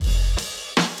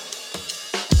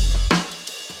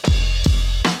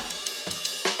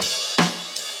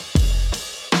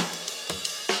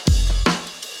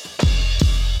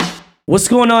What's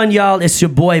going on, y'all? It's your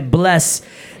boy Bless.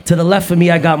 To the left of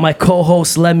me, I got my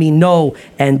co-host, Let Me Know.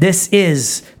 And this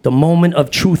is the Moment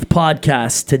of Truth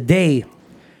podcast. Today,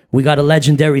 we got a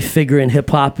legendary figure in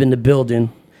hip-hop in the building.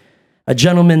 A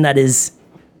gentleman that is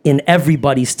in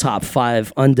everybody's top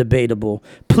 5, undebatable.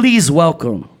 Please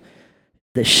welcome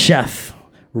the chef,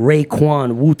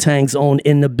 Raekwon, Wu-Tang's own,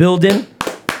 in the building.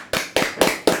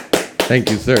 Thank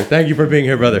you, sir. Thank you for being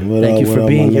here, brother. Thank you for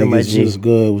being here, my G. What's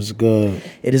good? What's good?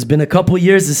 It has been a couple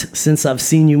years since I've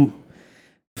seen you.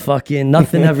 Fucking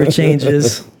nothing ever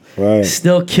changes. Right.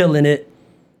 Still killing it.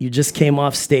 You just came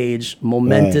off stage.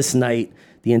 Momentous night.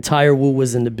 The entire Wu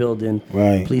was in the building.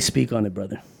 Right. Please speak on it,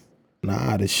 brother.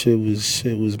 Nah, the shit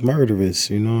was murderous.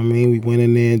 You know what I mean? We went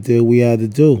in there and did what we had to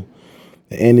do.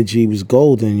 The energy was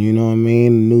golden. You know what I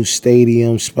mean? The new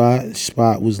stadium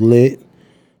spot was lit.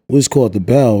 What's called the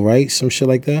Bell, right? Some shit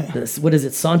like that. What is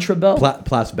it? Centra Bell?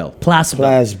 Place Bell. Place Bell.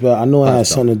 Place Bell. I know it Place has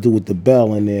Bell. something to do with the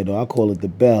bell in there, though. I call it the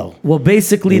Bell. Well,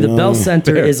 basically, the You Bell know?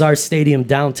 Center is our stadium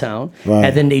downtown, Right.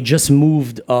 and then they just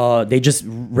moved. They just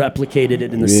replicated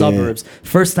it in the Yeah. suburbs.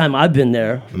 First time I've been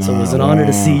there, so it was an honor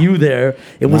to see you there.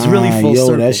 It was really full yo,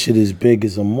 circle. that shit is big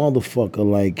as a motherfucker.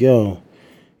 Like, yo,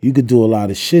 you could do a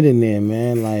lot of shit in there,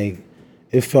 man. Like,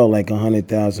 it felt like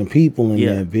 100,000 people in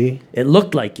there, B. It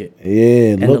looked like it. Yeah,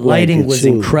 it And the looked like lighting it, was too.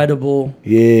 incredible.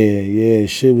 Yeah,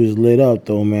 shit was lit up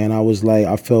though, man.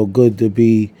 I felt good to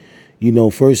be,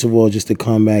 first of all, just to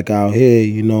come back out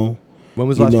here, When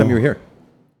was the last time you were here?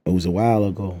 It was a while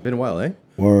ago. Been a while, eh?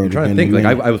 Word, I'm trying to been think. a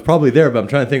Like minute. I was probably there, but I'm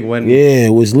trying to think when. Yeah,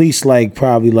 it was at least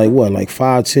probably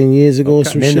 5-10 years ago or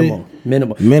some shit.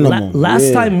 Minimal. Last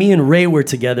yeah. time me and Ray were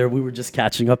together, we were just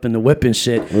catching up in the whip and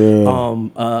shit.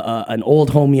 An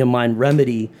old homie of mine,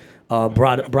 Remedy,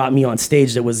 brought me on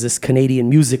stage. There was this Canadian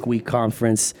Music Week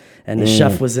conference, and the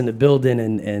chef was in the building,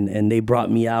 and they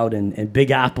brought me out, and Big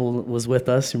Apple was with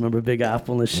us. Remember Big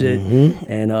Apple and shit?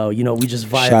 And we just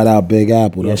vibed. Shout out Big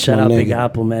Apple. Yeah, That's shout my out nigga. Big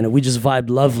Apple, man. And we just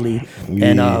vibed lovely. Yeah.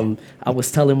 And I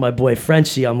was telling my boy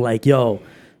Frenchie, I'm like, yo,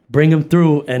 bring him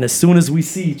through, and as soon as we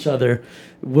see each other,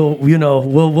 we'll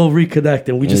reconnect.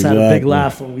 And we just had a big Exactly.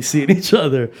 laugh when we see each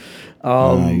other.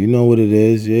 You know what it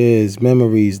is. Yeah, it's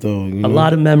memories though. A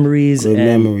lot of memories. Good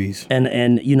memories. And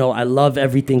I love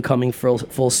everything coming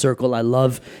full circle. I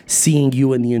love seeing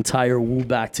you and the entire Wu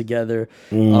back together.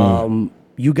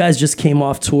 You guys just came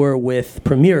off tour with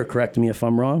Premier, correct me if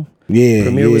I'm wrong. Yeah,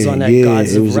 Premier was on that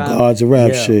Gods it of was Rap. the Gods of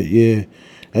Rap Yeah. shit. Yeah,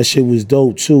 that shit was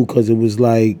dope too, cause it was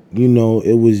like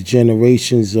it was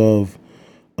generations of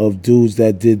dudes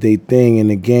that did their thing in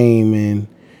the game, and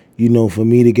for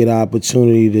me to get an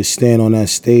opportunity to stand on that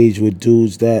stage with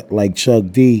dudes that like Chuck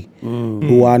D,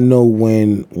 who I know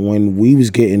when we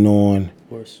was getting on. Of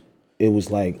course. It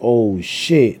was like, oh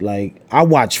shit. Like, I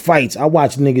watch fights. I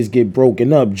watch niggas get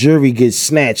broken up. Jury gets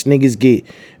snatched. Niggas get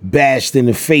bashed in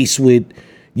the face with,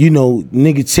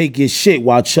 nigga take your shit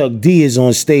while Chuck D is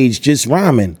on stage just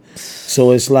rhyming. So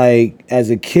it's like,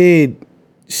 as a kid,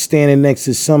 standing next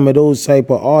to some of those type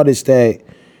of artists that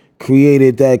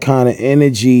created that kind of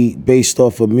energy based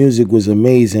off of music was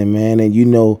amazing, man. And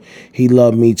he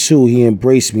loved me too. He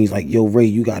embraced me. He's like, yo, Ray,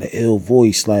 you got an ill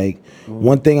voice. Like,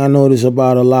 one thing I notice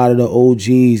about a lot of the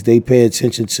OGs, they pay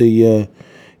attention to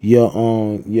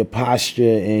your posture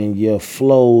and your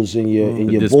flows and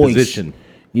your voice. Disposition.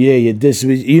 Yeah, your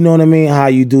disposition. You know what I mean? How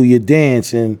you do your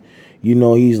dance. And,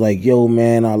 he's like, yo,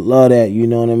 man, I love that. You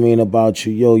know what I mean? About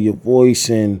you, yo, your voice.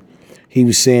 And he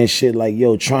was saying shit like,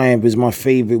 yo, Triumph is my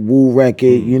favorite Wu record.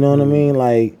 You know what I mean?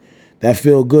 Like, that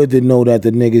feel good to know that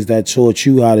the niggas that taught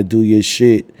you how to do your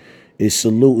shit is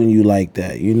saluting you like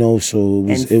that, So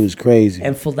it was crazy.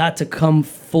 And for that to come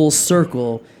full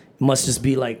circle must just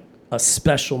be like a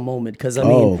special moment. Because, I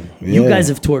mean, you guys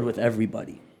have toured with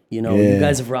everybody. You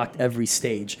guys have rocked every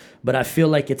stage. But I feel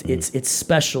like it's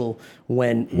special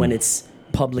when it's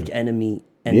Public Enemy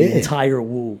and the entire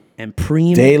Wu and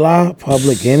Preem. De La,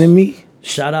 Public Enemy.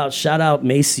 Shout out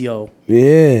Maceo.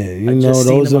 Yeah, just seen those him.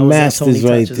 are I was at masters Tony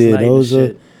right Touch's there. night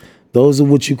and Those are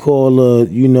what you call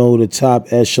the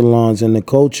top echelons in the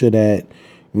culture that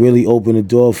really open the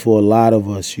door for a lot of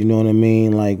us. You know what I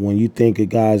mean? Like when you think of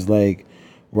guys like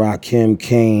Rakim,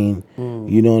 Kane,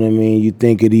 you know what I mean? You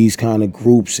think of these kind of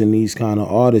groups and these kind of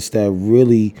artists that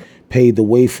really paved the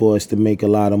way for us to make a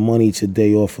lot of money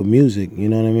today off of music. You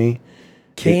know what I mean?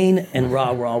 Kane and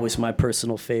Ra were always my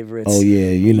personal favorites. Oh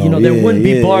yeah, there wouldn't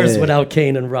be bars without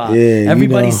Kane and Ra. Yeah,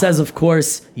 Everybody says, of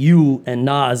course, you and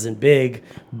Nas and Big,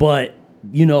 but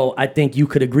you know, I think you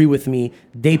could agree with me.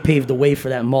 They paved the way for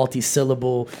that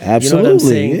multi-syllable. Absolutely, you know what I'm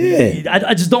saying? yeah.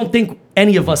 I just don't think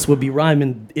any of us would be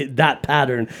rhyming that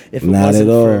pattern if it Not wasn't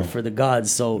at all. for the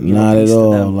gods. So you Not know, at peace to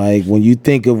all. them. Like when you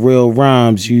think of real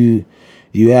rhymes, you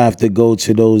have to go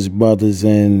to those brothers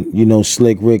and, you know,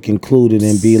 Slick Rick included,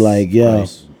 and be like, yo,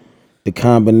 Nice. the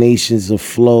combinations of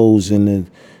flows and the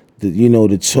you know,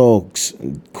 the talks,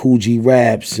 Coogee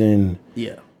raps, and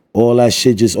Yeah. all that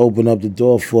shit just opened up the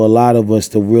door for a lot of us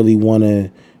to really want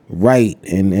to write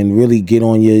and really get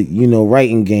on your, you know,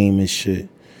 writing game and shit.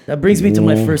 That brings me to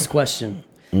my first question.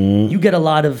 You get a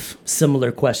lot of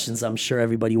similar questions. I'm sure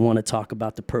everybody want to talk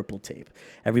about the purple tape.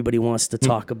 Everybody wants to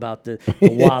talk about the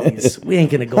Wallies. We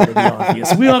ain't gonna go to the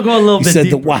obvious. We gonna go a little You bit said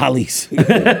deeper. the Wallies.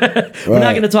 We're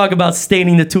not gonna talk about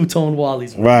staining the two-tone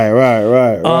Wallies.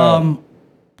 Right.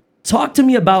 Talk to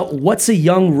me about what's a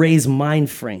young Ray's mind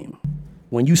frame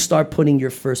when you start putting your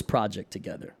first project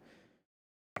together.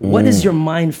 What is your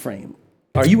mind frame?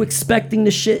 Are you expecting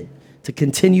the shit to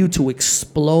continue to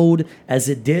explode as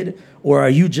it did? Or are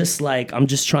you just like, I'm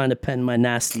just trying to pen my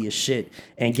nastiest shit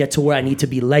and get to where I need to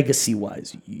be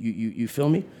legacy-wise? You feel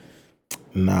me?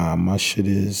 Nah, my shit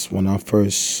was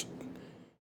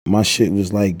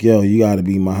like, yo, you gotta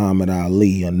be Muhammad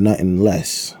Ali or nothing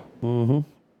less. Mm-hmm.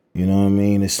 You know what I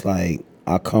mean? It's like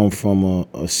I come from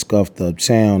a scuffed up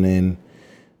town, and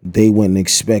they wouldn't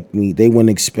expect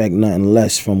nothing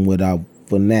less from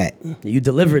that. You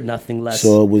delivered nothing less.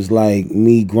 So it was like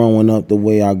me growing up the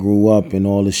way I grew up and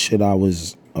all the shit I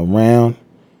was around.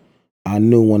 I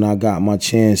knew when I got my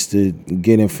chance to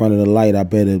get in front of the light, I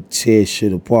better tear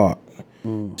shit apart.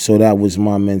 So that was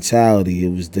my mentality.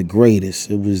 It was the greatest.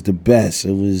 It was the best.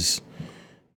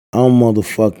 I'm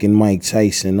motherfucking Mike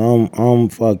Tyson. I'm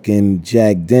fucking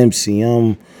Jack Dempsey.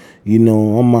 I'm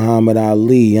Muhammad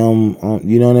Ali. I'm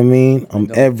you know what I mean? I'm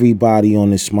everybody on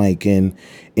this mic, and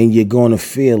you're gonna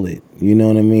feel it. You know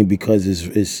what I mean? Because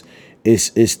it's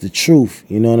the truth.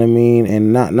 You know what I mean?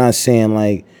 And not saying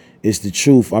like it's the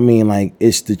truth. I mean like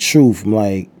it's the truth. I'm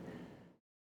like,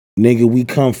 nigga, we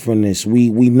come from this. We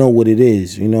know what it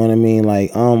is. You know what I mean?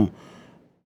 Like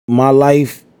my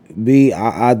life.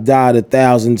 I died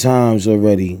 1,000 times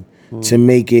already to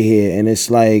make it here, and it's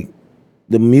like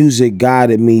the music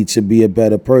guided me to be a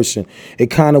better person. It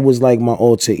kind of was like my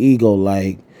alter ego,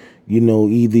 like, you know,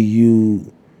 either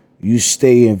you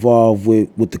stay involved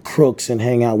with the crooks and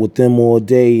hang out with them all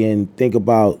day and think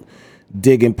about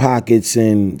digging pockets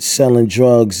and selling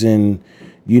drugs and,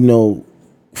 you know,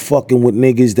 fucking with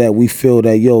niggas that we feel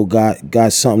that, yo,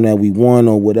 got something that we want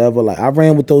or whatever. Like, I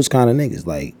ran with those kind of niggas,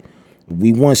 like,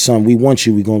 we want something, we want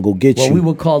you, we gonna go get you. What we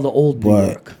would call the old New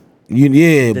York.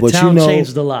 The but town you know,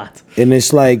 changed a lot. And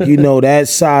it's like, you know, that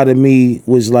side of me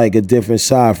was like a different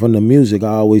side from the music. I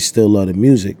always still love the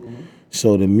music.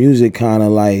 So the music kind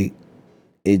of like,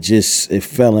 it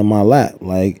fell in my lap.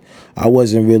 Like, I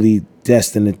wasn't really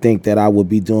destined to think that I would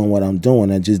be doing what I'm doing.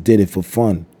 I just did it for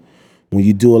fun. When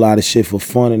you do a lot of shit for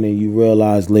fun and then you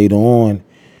realize later on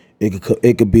it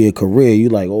could be a career, you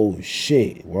like, oh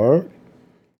shit, word?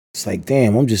 It's like,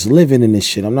 damn, I'm just living in this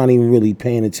shit. I'm not even really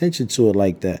paying attention to it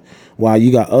like that. While you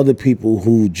got other people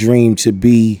who dream to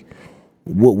be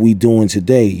what we doing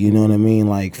today, you know what I mean?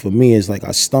 Like, for me, it's like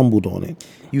I stumbled on it.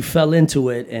 You fell into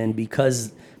it, and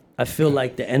because I feel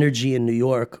like the energy in New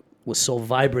York was so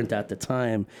vibrant at the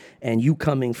time, and you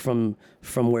coming from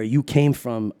where you came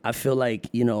from, I feel like,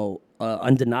 you know,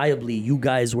 undeniably, you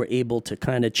guys were able to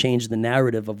kind of change the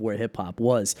narrative of where hip hop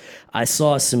was. I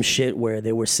saw some shit where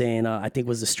they were saying, I think it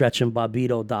was the Stretch and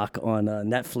Bobbito doc on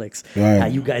Netflix, how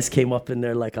you guys came up in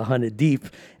there like 100 deep,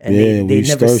 and they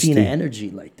never seen an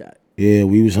energy like that. Yeah,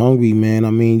 we was hungry, man.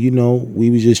 I mean, you know, we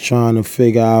was just trying to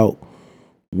figure out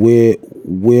where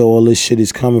all this shit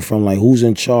is coming from. Like, who's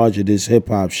in charge of this hip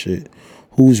hop shit?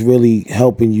 Who's really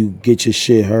helping you get your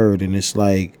shit heard? And it's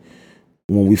like,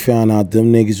 when we found out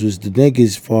them niggas was the niggas,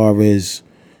 as far as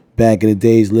back in the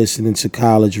days listening to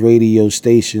college radio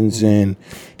stations and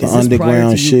the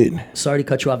underground shit. Sorry to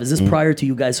cut you off. Is this prior to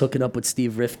you guys hooking up with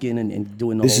Steve Rifkin and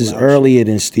doing the This whole is earlier shit?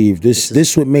 than Steve.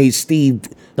 This what made Steve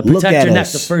The look Protect at Your Neck,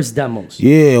 us. the first demos.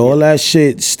 Yeah, all that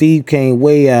shit. Steve came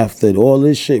way after. All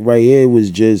this shit right here was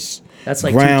just That's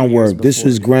like groundwork. 2-3 years This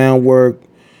was before. groundwork.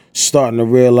 Starting to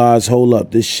realize, hold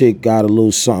up, this shit got a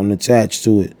little something attached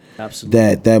to it.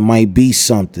 Absolutely. That might be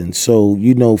something. So,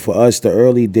 you know, for us, the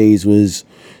early days was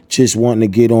just wanting to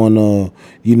get on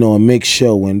a mix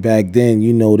show. And back then,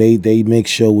 you know, they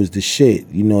mix show was the shit.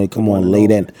 You know, they come on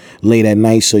late at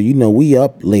night. So, you know, we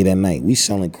up late at night. We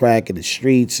selling crack in the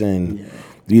streets, and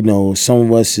you know, some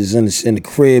of us is in the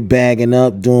crib bagging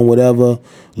up, doing whatever,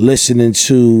 listening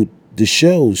to the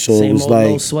shows. So Same it was old like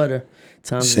low sweater.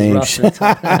 Times Same is rough.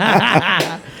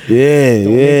 Yeah, Don't make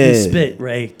me yeah. spit,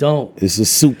 Ray. Don't. It's a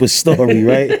super story,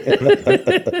 right?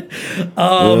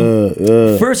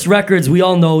 First records, we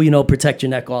all know, Protect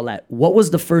Your Neck, all that. What was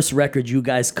the first record you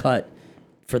guys cut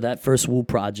for that first Wu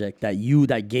project that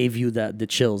gave you the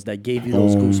chills, that gave you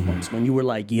those goosebumps when you were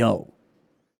like, yo,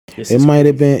 It might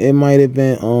have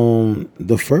been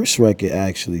the first record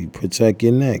actually, Protect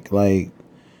Your Neck. Like,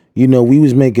 we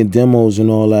was making demos and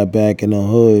all that back in the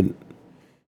hood,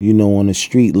 on the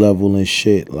street level and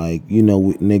shit. Like,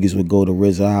 niggas would go to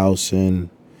RZA house and,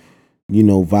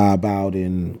 vibe out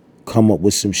and come up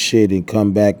with some shit and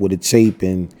come back with a tape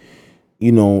and,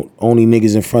 only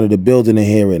niggas in front of the building to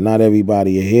hear it. Not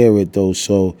everybody will hear it though.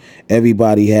 So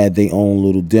everybody had their own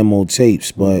little demo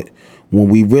tapes. But when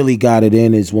we really got it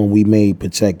in is when we made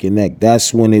Protect Your Neck.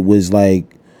 That's when it was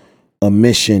like a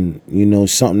mission,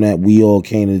 something that we all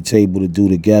came to the table to do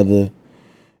together.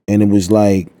 And it was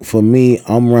like, for me,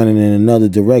 I'm running in another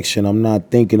direction. I'm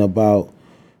not thinking about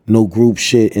no group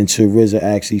shit until RZA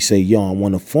actually say, yo, I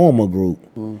want to form a group.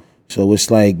 So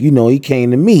it's like, he came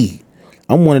to me.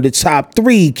 I'm one of the top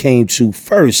 3 he came to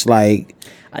first. Like,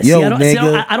 yo,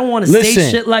 nigga. I don't want to say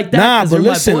shit like that. Nah, but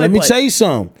listen, let me tell you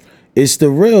something. It's the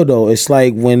real, though. It's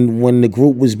like when the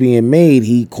group was being made,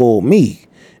 he called me.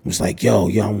 It was like, yo,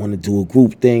 I want to do a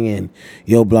group thing and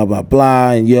yo, blah, blah,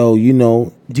 blah. And yo,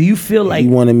 do you feel like he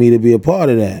wanted me to be a part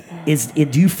of that?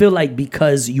 Do you feel like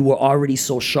because you were already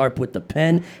so sharp with the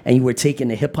pen and you were taking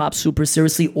the hip hop super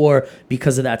seriously, or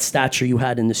because of that stature you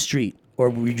had in the street? Or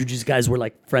were you just guys were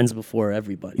like friends before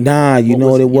everybody? Nah, you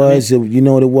know what it was?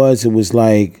 It was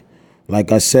like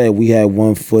I said, we had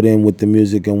 1 foot in with the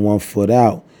music and 1 foot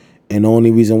out. And the only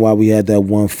reason why we had that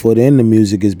 1 foot in the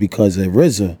music is because of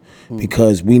RZA.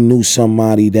 Because we knew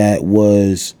somebody that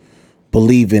was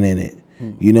believing in it.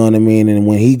 You know what I mean? And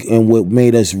what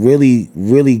made us really,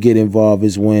 really get involved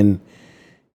is when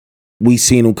we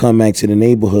seen him come back to the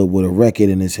neighborhood with a record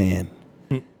in his hand.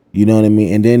 You know what I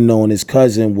mean? And then knowing his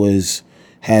cousin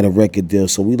had a record deal.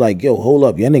 So we like, yo, hold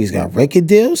up, y'all niggas got record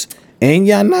deals? And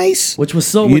y'all nice? Which was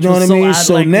so,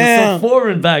 So now, so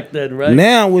foreign back then, right?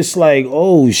 Now it's like,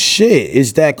 oh shit,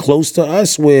 is that close to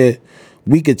us where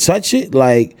we could touch it?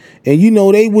 Like, and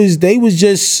they was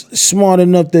just smart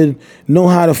enough to know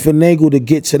how to finagle to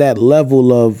get to that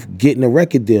level of getting a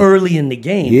record deal. Early in the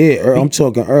game. Yeah, I'm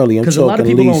talking early. Because a lot of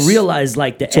people don't realize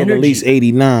like the energy. At least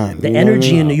 89. The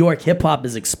energy in New York hip hop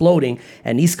is exploding,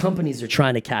 and these companies are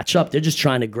trying to catch up. They're just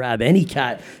trying to grab any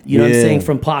cat, you know what I'm saying,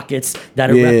 from pockets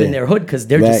that are repping their hood because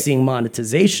they're just seeing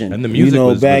monetization. And the music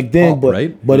was back then, pop,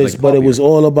 right? But it was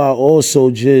all about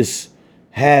also just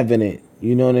having it.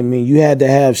 You know what I mean? You had to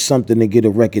have something to get a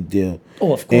record deal.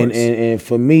 Oh, of course. And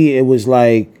for me, it was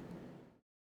like,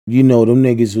 them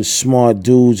niggas was smart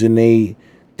dudes and they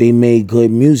made good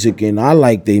music and I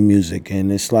like their music.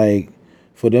 And it's like,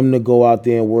 for them to go out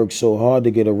there and work so hard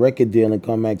to get a record deal and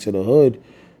come back to the hood,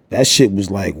 that shit was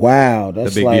like, wow.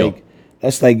 That's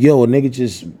like, yo, a nigga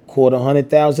just caught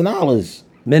 $100,000.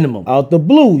 Minimum. Out the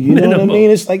blue, you know what I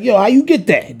mean? It's like, yo, how you get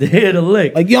that? They hit a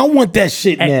lick. Like, yo, I want that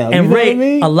shit now. And you know Ray, what I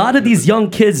mean? a lot of these young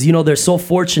kids, they're so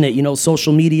fortunate,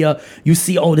 social media, you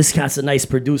see, oh, this cat's a nice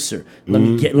producer. Let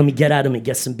me get at him and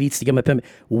get some beats to get my pen.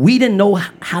 We didn't know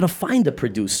how to find a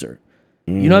producer.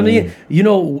 You know what I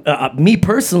mean? Me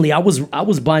personally, I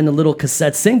was buying the little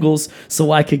cassette singles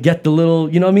so I could get the little,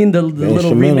 the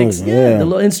little remix, the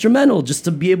little instrumental, just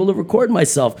to be able to record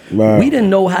myself. Right. We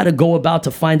didn't know how to go about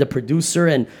to find a producer,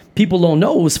 and people don't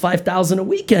know it was $5,000 a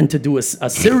weekend to do a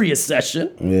serious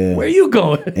session. Yeah. Where you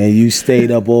going? And you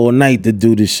stayed up all night to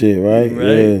do the shit, right?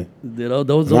 Right. Yeah.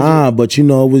 Those but it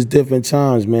was different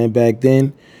times, man. Back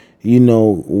then,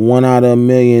 1 out of a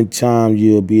million times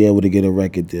you'll be able to get a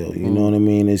record deal. You know what I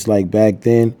mean? It's like back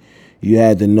then, you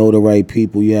had to know the right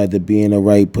people, you had to be in the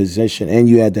right position, and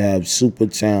you had to have super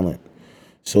talent.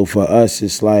 So for us,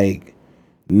 it's like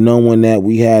knowing that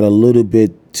we had a little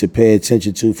bit to pay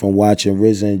attention to from watching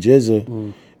RZA and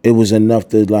Jizza, it was enough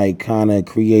to like kind of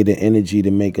create an energy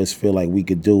to make us feel like we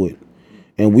could do it.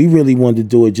 And we really wanted to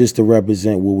do it just to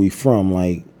represent where we from.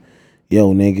 Like,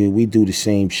 yo, nigga, we do the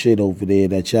same shit over there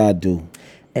that y'all do.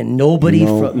 And nobody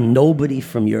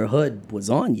from your hood was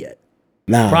on yet.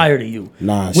 Nah. Prior to you.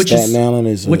 Nah, which Staten Island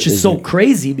is so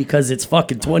crazy because it's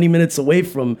fucking 20 minutes away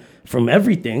from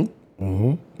everything.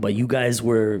 But you guys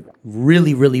were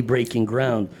really, really breaking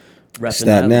ground.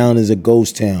 Staten Island is a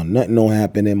ghost town. Nothing don't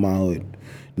happen in my hood.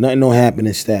 Nothing don't happen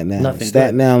in Staten Island. Nothing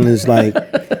Staten Island is like,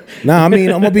 I mean,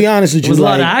 I'm gonna be honest with you. There's a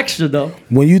lot of action though.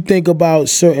 When you think about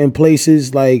certain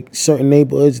places, like certain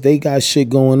neighborhoods, they got shit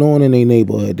going on in their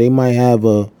neighborhood. They might have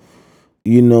a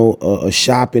you know, a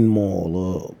shopping mall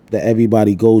or that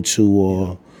everybody go to,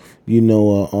 or you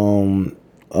know,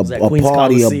 a Queens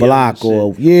party, a Coliseum block, and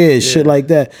or shit. shit like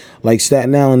that. Like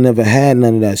Staten Island never had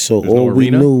none of that. So There's all no we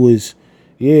arena? knew was,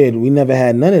 we never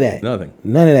had none of that. Nothing.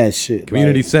 None of that shit.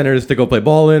 Community Like, centers to go play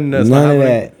ball in. That's none not of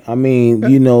happening. that. I mean,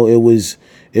 you know, it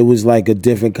was like a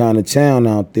different kind of town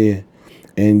out there,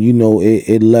 and you know,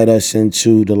 it led us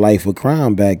into the life of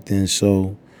crime back then.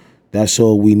 So that's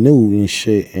all we knew and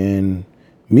shit. And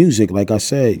music, like I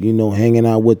said, you know, hanging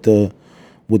out with the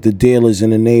dealers in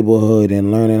the neighborhood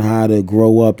and learning how to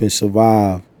grow up and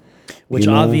survive. Which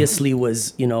you know? obviously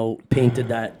was, you know, painted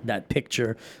that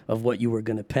picture of what you were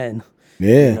gonna pen.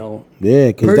 Yeah, You know,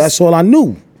 because that's all I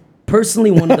knew.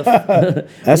 personally, one of the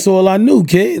That's all I knew,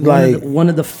 kid. Like, one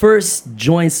of the first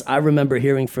joints I remember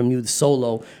hearing from you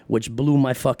solo, which blew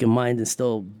my fucking mind and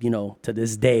still, you know, to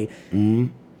this day.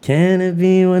 Can it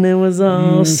be when it was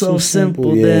all so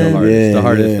simple yeah. then? The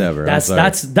hardest ever.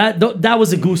 That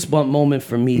was a goosebump moment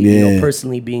for me, you know,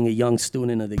 personally being a young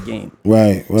student of the game.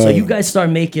 right. So you guys start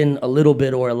making a little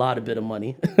bit or a lot of bit of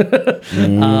money.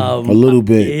 a little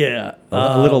bit. Yeah.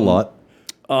 a little lot.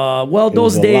 Well, It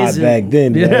those was a days. lot back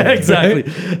then. Yeah, man. exactly.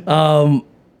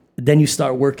 Then you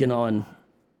start working on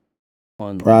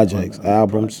Projects,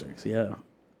 albums. projects, yeah.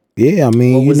 Yeah, I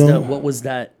mean, What was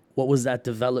that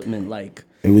development like?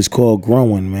 it was called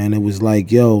growing, man. It was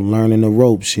like, learning the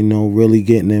ropes, you know, really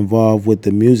getting involved with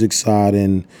the music side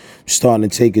and starting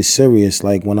to take it serious.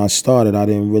 Like when I started, I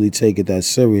didn't really take it that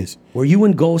serious. Were you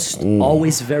and Ghost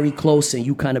always very close and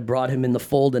you kind of brought him in the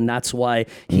fold and that's why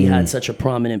he had such a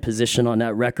prominent position on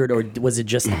that record? Or was it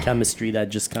just the chemistry that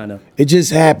just kind of... It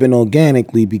just happened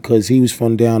organically because he was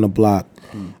from down the block.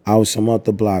 I was from up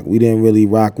the block. We didn't really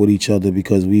rock with each other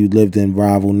because we lived in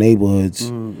rival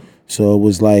neighborhoods. So it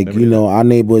was like, you know, our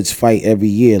neighborhoods fight every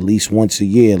year, at least once a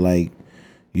year. Like,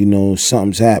 you know,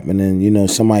 something's happening. You know,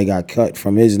 somebody got cut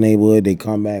from his neighborhood. They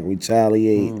come back,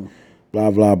 retaliate,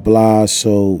 blah, blah, blah.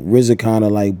 So RZA kind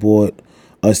of like brought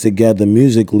us together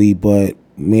musically, but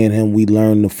me and him, we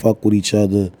learned to fuck with each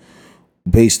other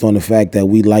based on the fact that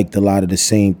we liked a lot of the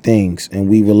same things and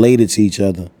we related to each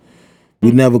other.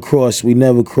 We never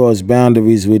crossed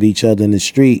boundaries with each other in the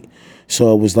street.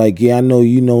 So it was like, I know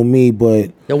you know me,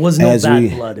 but There was no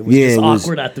bad blood. It was just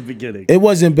awkward at the beginning. It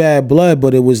wasn't bad blood,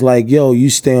 but it was like, you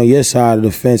stay on your side of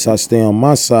the fence, I stay on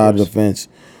my side of the fence.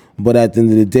 But at the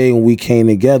end of the day, when we came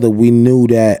together, we knew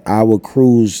that our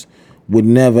crews would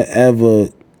never, ever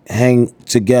hang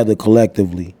together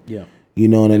collectively. Yeah. You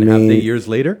know what I mean? Half the years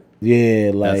later?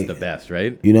 Yeah, like... That's the best,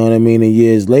 right? You know what I mean? And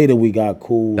years later, we got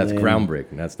cool. That's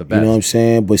groundbreaking. That's the best. You know what I'm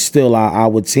saying? But still,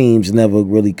 our teams never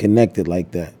really connected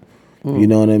like that. You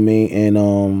know what I mean?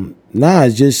 And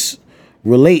it's just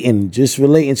relating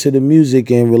to the music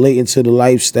and relating to the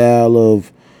lifestyle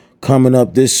of coming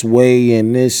up this way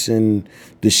and this and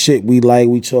the shit we like.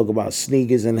 We talk about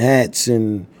sneakers and hats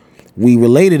and we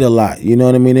related a lot. You know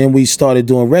what I mean? And we started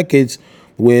doing records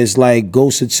where it's like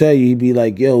Ghost would tell you, he'd be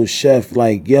like, yo, Chef,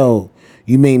 like, yo,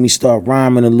 you made me start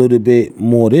rhyming a little bit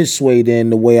more this way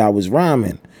than the way I was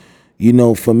rhyming. You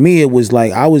know, for me, it was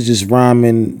like I was just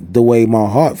rhyming the way my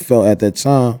heart felt at that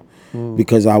time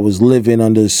because I was living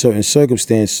under a certain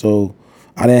circumstance. So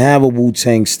I didn't have a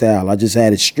Wu-Tang style. I just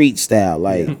had a street style.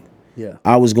 Like,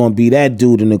 I was going to be that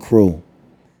dude in the crew.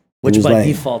 Which by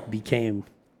default became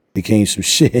some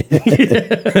shit.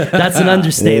 That's an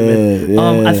understatement.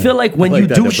 I feel like when you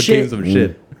do shit... Some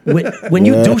shit. when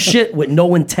you do shit with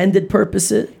no intended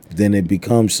purpose, then it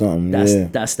becomes something.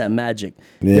 That's that magic.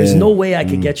 There's no way I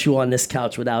could get you on this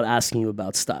couch without asking you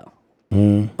about style.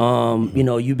 You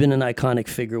know, you've been an iconic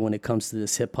figure when it comes to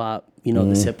this hip hop, you know,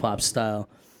 this hip hop style.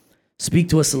 Speak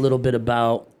to us a little bit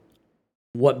about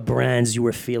what brands you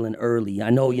were feeling early. I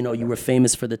know, you know, you were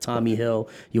famous for the Tommy Hill.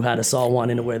 You had us all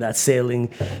wanting to wear that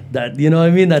sailing, that, you know what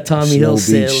I mean? That Tommy Hill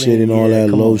sailing. Shit and all that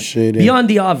low shit. Beyond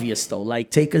the obvious though,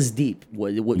 like take us deep. Were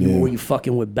you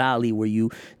fucking with Bally? Were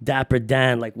you Dapper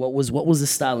Dan? Like what was the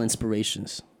style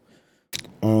inspirations?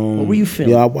 What were you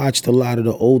feeling? Yeah, I watched a lot of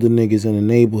the older niggas in the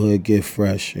neighborhood get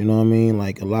fresh. You know what I mean?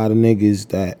 Like a lot of niggas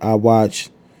that I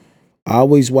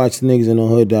always watched niggas in the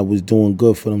hood that was doing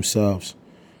good for themselves.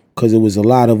 Cause it was a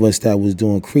lot of us that was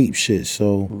doing creep shit.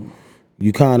 So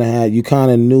you kind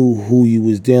of knew who you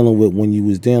was dealing with when you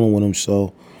was dealing with them.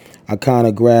 So I kind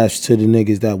of grasped to the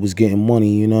niggas that was getting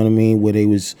money. You know what I mean? Where they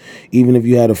was, even if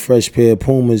you had a fresh pair of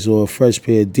Pumas or a fresh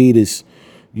pair of Adidas,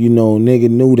 you know, nigga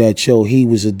knew that, he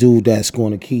was a dude that's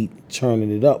going to keep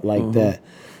turning it up like that.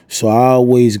 So I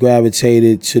always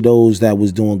gravitated to those that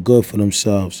was doing good for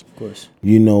themselves. Of course.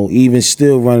 You know, even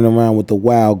still running around with the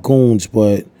wild goons,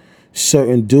 but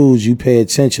certain dudes you pay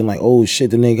attention, like, oh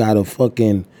shit, the nigga got a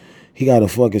fucking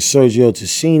Sergio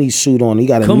Tacchini suit on. He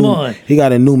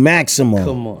got a new Maximo.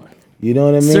 Come on. You know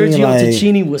what I mean? Sergio like,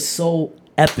 Tacchini was so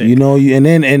epic. You know,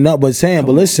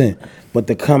 but listen, but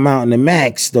to come out in the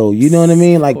Max though, you know what I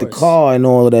mean? Like the car and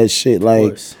all of that shit.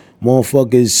 Like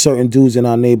motherfuckers, certain dudes in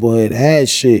our neighborhood had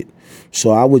shit.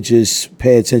 So I would just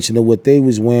pay attention to what they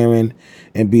was wearing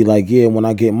and be like, yeah, when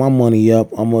I get my money up,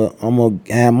 I'm a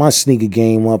have my sneaker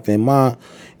game up and my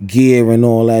gear and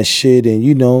all that shit, and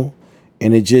you know,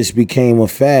 and it just became a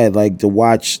fad, like to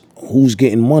watch who's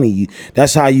getting money.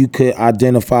 That's how you could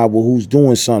identify with who's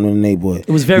doing something in the neighborhood.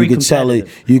 It was very You could tell it.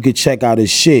 You could check out his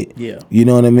shit. Yeah. You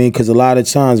know what I mean? Because a lot of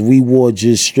times we wore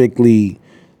just strictly,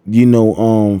 you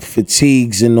know,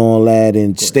 fatigues and all that,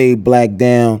 and stayed black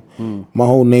down. My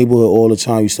whole neighborhood all the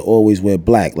time used to always wear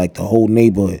black, like the whole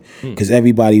neighborhood, because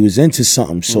everybody was into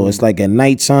something. So it's like at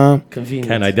nighttime, Convenient.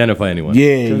 Can't identify anyone.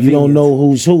 yeah, Convenient. you don't know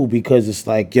who's who because it's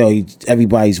like, yo,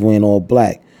 everybody's wearing all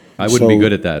black. I wouldn't be So,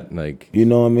 good at that. Like, You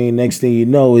know what I mean? Next thing you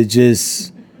know, it's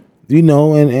just, you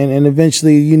know, and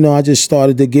eventually, you know, I just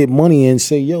started to get money and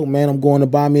say, yo, man, I'm going to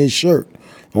buy me a shirt.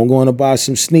 I'm going to buy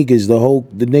some sneakers. The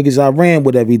niggas I ran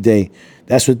with every day,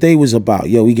 that's what they was about.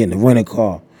 Yo, we getting a rental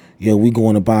car. Yo, we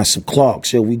going to buy some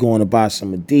Clarks. Yo, we going to buy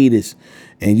some Adidas.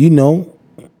 And you know,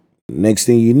 next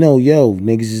thing you know, yo,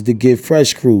 niggas is the Get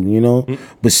Fresh crew, you know?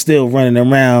 But still running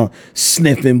around,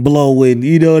 sniffing, blowing,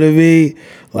 you know what I mean?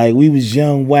 Like, we was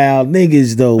young, wild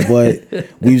niggas, though, but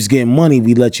we was getting money.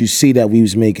 We let you see that we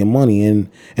was making money. And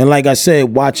like I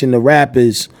said, watching the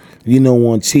rappers, you know,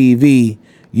 on TV,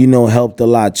 you know, helped a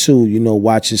lot, too. You know,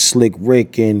 watching Slick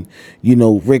Rick, and, you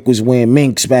know, Rick was wearing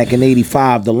minks back in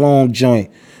 85, the long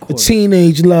joint. A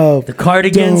teenage love. The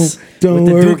cardigans Don't with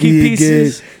the work dookie me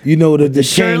pieces. again. You know, the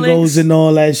Sherlinks, Kangos and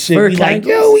all that shit. fur Be like, Kangos.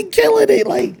 yo, we killing it.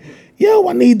 Like, yo,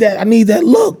 I need that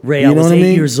look. Ray, you I know was what 8 I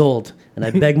mean? years old, and I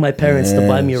begged my parents to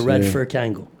buy me a Yeah, red see. fur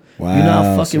Kangol. Wow, You know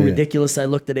how fucking see. ridiculous I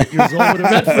looked at 8 years old with a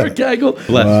red fur Kangol?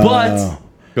 Bless. But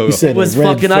go, He go. said it was a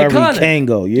red fucking furry iconic.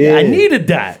 Kango. Yeah, I needed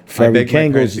that. I furry begged my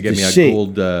Kangos parents is to get me the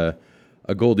a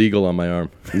shit. gold eagle on my arm.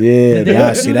 Yeah, They nah,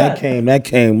 do see that. that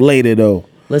came later though.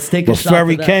 Let's take a But shot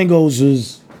furry for that. Kangos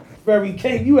was furry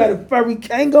Kang. You had a furry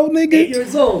Kango, 8 nigga.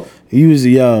 years old. He was a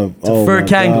young. Oh fur my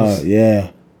Kangos. God,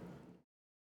 yeah.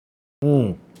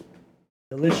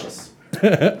 Delicious.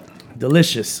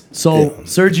 Delicious. So,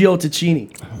 Sergio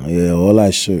Tacchini, Yeah, all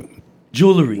that shit.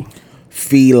 jewelry.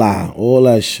 Fila, all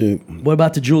that shit. What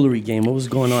about the jewelry game? What was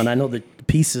going on? I know the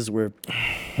pieces were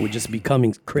just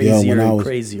becoming crazier when I and was-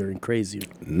 crazier and crazier.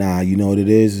 Nah, you know what it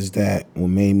is that what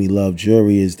made me love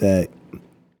jewelry is that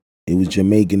it was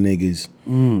Jamaican niggas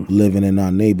living in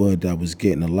our neighborhood that was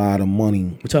getting a lot of money.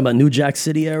 We're talking about New Jack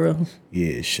City era.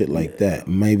 Yeah, shit like that.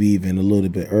 Maybe even a little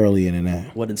bit earlier than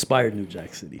that. What inspired New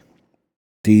Jack City?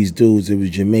 These dudes, it was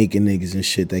Jamaican niggas and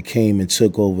shit that came and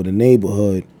took over the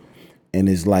neighborhood. And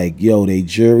it's like, yo, they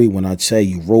jewelry, when I tell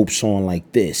you, ropes on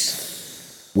like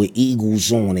this with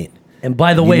eagles on it. And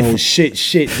by the You way, know,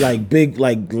 shit like big,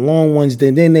 like long ones.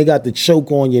 Then they got the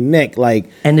choke on your neck, like.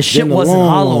 and the shit them wasn't long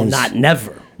hollow, ones. not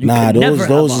never. You Nah, could never have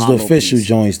those a is the hollow official piece.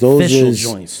 joints. Those official is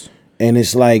joints. And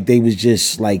it's like they was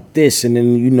just like this, and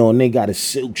then you know, and they got a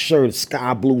silk shirt, a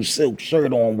sky blue silk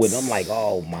shirt on with. I'm like,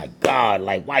 oh my god,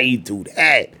 like why you do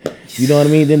that? You know what I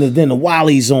mean? Then the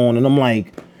Wally's on, and I'm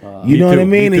like, you know what I too,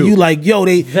 mean? me And too. you like, yo,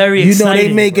 they, Very you know, they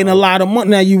exciting, making bro. a lot of money.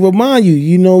 Now you remind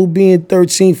you know, being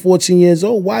 13, 14 years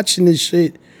old, watching this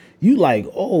shit, you like,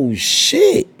 oh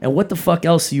shit. And what the fuck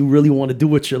else do you really want to do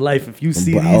with your life if you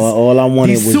see But these, all I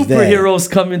wanted these was that. superheroes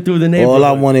coming through the neighborhood? All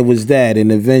I wanted was that.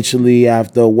 And eventually,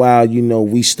 after a while, you know,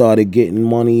 we started getting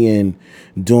money and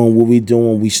doing what we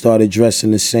doing. We started dressing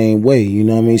the same way. You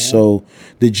know what I mean? So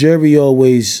the jury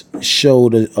always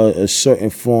showed a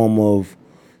certain form of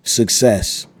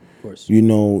success. Of course. You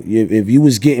know, if you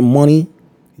was getting money,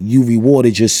 you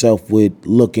rewarded yourself with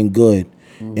looking good.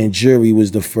 And jury was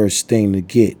the first thing to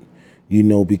get. You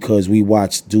know, because we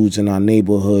watched dudes in our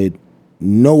neighborhood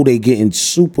know they getting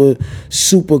super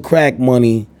crack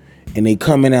money, and they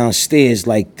coming downstairs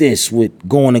like this with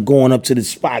going up to the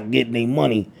spot getting their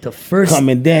money. The first,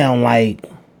 Coming down like,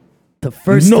 the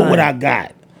first you know time, what I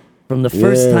got. from the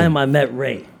first Yeah. time I met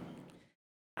Ray,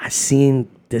 I seen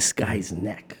this guy's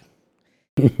neck.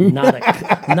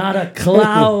 Not a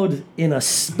cloud in a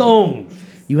stone.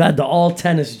 You had the all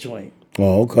tennis joint.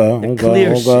 Oh, okay.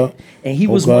 Clear okay. shit. And he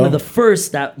was Okay. one of the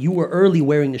first that you were early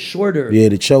wearing the shorter. Yeah,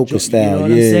 the choker You style. know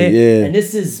what I'm Yeah, saying? yeah. And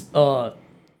this is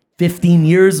 15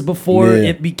 years before Yeah.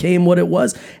 it became what it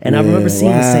was. And I Yeah, remember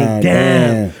seeing it wow, saying,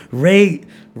 damn, Ray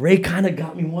Ray kind of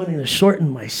got me wanting to shorten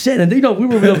my shit. And we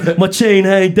were real, my chain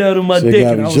hang down on my So dick.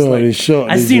 got And I was short, like, short,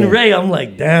 I seen short. Ray, I'm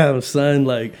like, damn, son.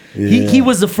 Like, Yeah. he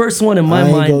was the first one in my I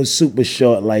ain't mind. go super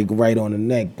short, like right on the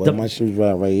neck, but my shit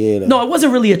was right here. Though. No, it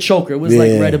wasn't really a choker. It was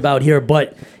like Yeah. right about here,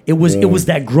 but it was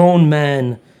that grown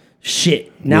man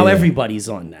shit. Now Yeah. everybody's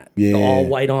on that. The Yeah. all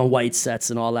white on white sets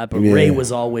and all that. But Yeah. Ray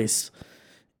was always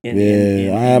in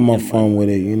I had my in fun with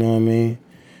it. You know what I mean?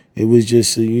 It was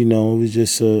just,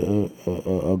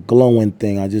 a glowing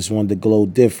thing. I just wanted to glow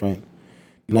different.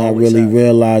 Not always really have.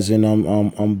 realizing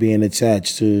I'm being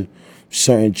attached to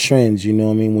certain trends. You know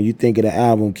what I mean? When you think of the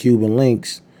album Cuban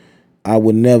Links, I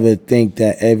would never think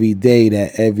that every day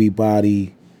that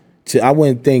everybody. I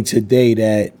wouldn't think today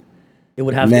that. It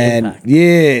would have the Man, impact.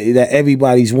 yeah, that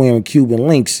everybody's wearing Cuban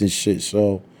links and shit.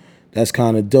 So that's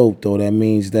kind of dope, though. That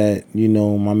means that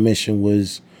my mission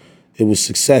was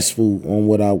successful on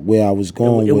where I was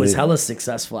going. It with was it. hella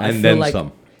successful. I And feel then like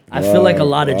some. I feel like a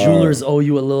lot of jewelers owe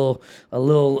you a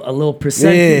little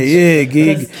percentage. Yeah,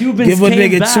 Because Cubans give a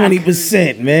came nigga back.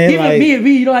 20%, man. Even like,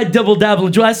 me, I double dabble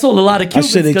in jewelry. I sold a lot of I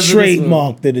Cubans. should have 'cause of this one.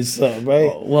 trademarked it or something,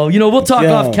 right? Well, we'll talk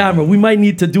Yo. off camera. We might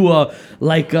need to do a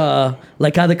like how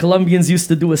the Colombians used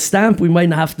to do a stamp. We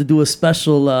might have to do a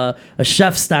special a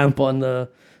chef stamp on the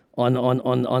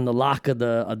lock of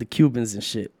the Cubans and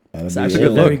shit. It's be actually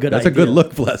ill. a very good That's idea. a good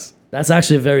look, Bless. That's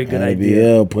actually a very good That'd be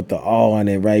idea. ill. Put the R on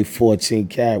it, right? 14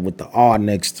 karat with the R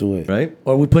next to it. Right?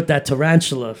 Or we put that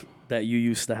tarantula that you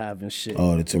used to have and shit.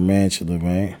 Oh, the tarantula,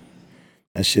 right?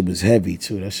 That shit was heavy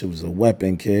too. That shit was a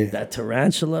weapon, kid. That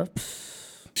tarantula.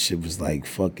 Shit was like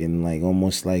fucking like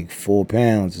almost like 4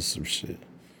 pounds or some shit.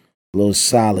 A little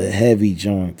solid, heavy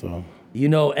joint though.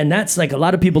 And that's like a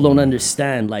lot of people don't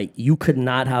understand. Like, you could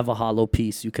not have a hollow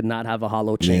piece. You could not have a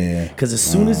hollow chain. Yeah. Because as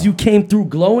soon as you came through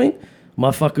glowing,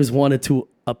 motherfuckers wanted to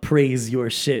appraise your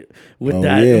shit with Oh,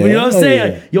 that. yeah. You know what I'm Oh,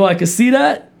 saying? yeah. Yo, I can see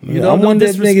that. I wonder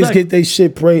if niggas get their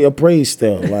shit appraised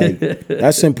still. Like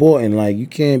that's important. Like you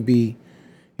can't be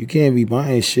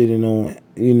buying shit and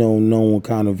knowing what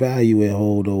kind of value it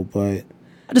hold though. But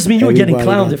I just mean you were getting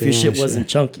everybody clowned got if your their shit own shit. wasn't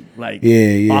chunky. Like,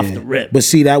 yeah. off the rip. But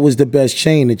see, that was the best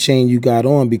chain, the chain you got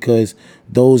on, because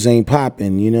those ain't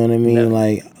popping. You know what I mean? No.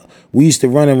 Like we used to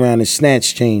run around and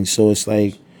snatch chains, so it's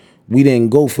like we didn't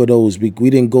go for those. We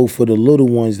didn't go for the little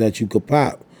ones that you could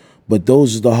pop. But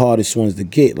those are the hardest ones to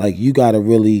get. Like you gotta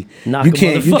really, Knock you a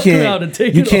can't motherfucker out and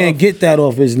take it off. get that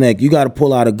off his neck. You gotta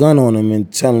pull out a gun on him and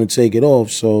tell him to take it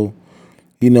off. So,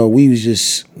 we was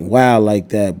just wild like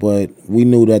that. But we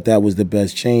knew that was the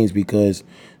best chains because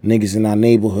niggas in our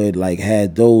neighborhood like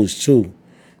had those too,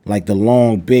 like the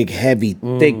long, big, heavy,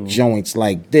 thick joints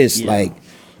like this, like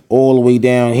all the way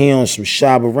down here on some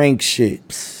Shabba Rank shit.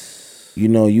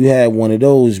 You had one of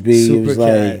those, B. It was Super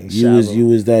like cat, you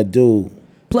was that dude.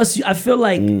 Plus, I feel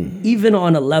like even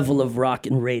on a level of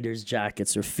rocking Raiders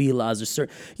jackets or Filas or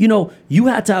certain, you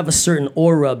had to have a certain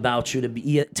aura about you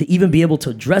to even be able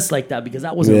to dress like that because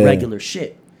that wasn't Yeah. regular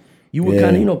shit. You were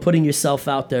kind of, putting yourself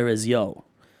out there as, yo,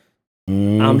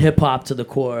 I'm hip hop to the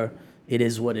core. It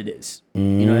is what it is. You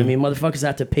know what I mean? Motherfuckers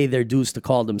had to pay their dues to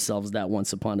call themselves that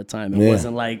once upon a time. It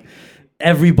wasn't like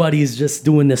everybody's just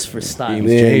doing this for style.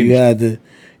 Yeah,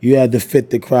 you had to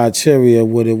fit the criteria of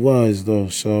what it was though.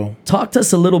 So Talk to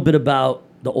us a little bit about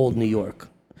the old New York,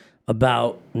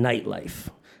 about nightlife,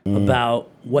 about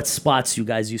what spots you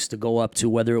guys used to go up to,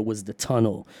 whether it was the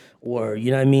tunnel or,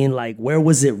 you know what I mean? Like, where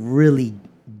was it really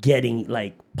getting,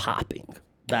 like, popping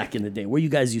back in the day? Where you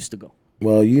guys used to go?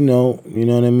 well, you know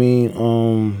what I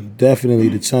mean. Definitely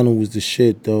the tunnel was the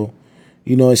shit though.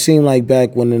 It seemed like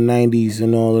back when the '90s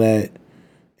and all that,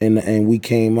 and we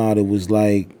came out, it was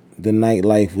like the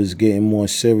nightlife was getting more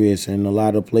serious, and a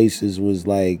lot of places was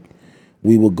like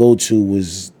we would go to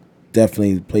was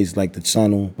definitely places like the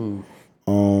tunnel.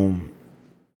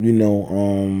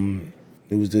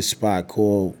 It was this spot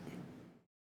called,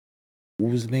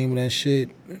 what was the name of that shit?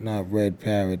 Not Red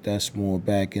Parrot. That's more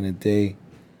back in the day.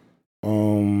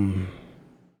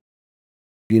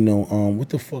 What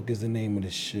the fuck is the name of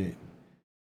this shit?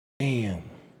 Damn.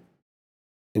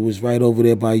 It was right over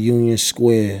there by Union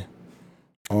Square.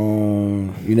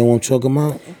 You know what I'm talking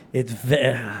about?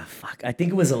 Fuck. I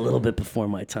think it was a little bit before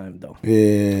my time, though.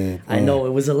 Yeah. I know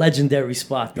it was a legendary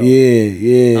spot, though.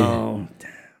 Yeah.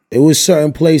 It was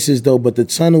certain places though, but the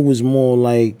tunnel was more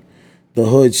like the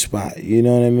hood spot. You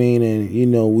know what I mean? And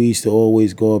we used to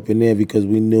always go up in there because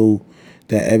we knew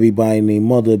that everybody and their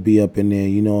mother be up in there.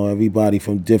 Everybody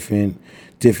from different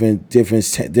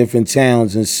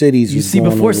towns and cities. You was see, going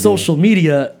before over there. social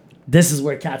media, this is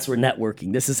where cats were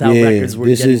networking. This is how Yeah, records were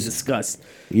this getting is- discussed.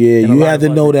 Yeah, and a you lot had of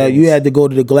to know other that. things. You had to go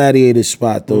to the Gladiator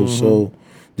spot though. So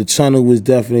The tunnel was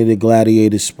definitely the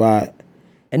gladiator spot.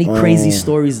 Any crazy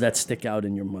stories that stick out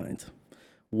in your mind?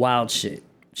 Wild shit.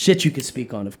 Shit you could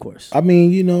speak on, of course. I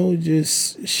mean,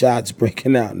 just shots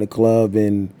breaking out in the club.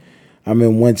 And I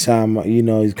mean, one time,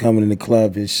 he's coming in the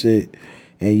club and shit.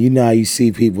 And you know how you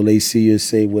see people, they see you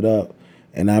say what up.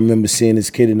 And I remember seeing this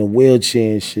kid in a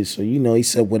wheelchair and shit. So, he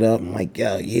said what up. I'm like,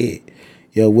 yo, yeah.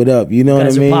 Yo, what up? You know what I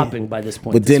mean? You guys are popping by this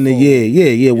point. But then,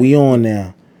 we on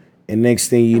now. And next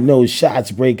thing you know,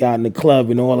 shots break out in the club,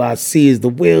 and all I see is the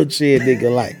wheelchair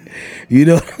nigga, like,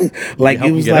 like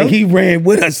it was like he ran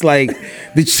with us, like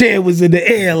the chair was in the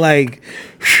air, like,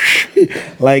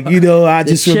 I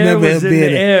just remember him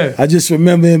being, I just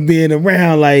remember him being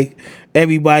around, like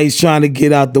everybody's trying to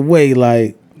get out the way,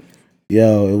 like,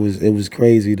 yo, it was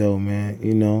crazy though, man,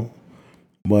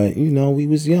 But we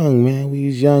was young, man. We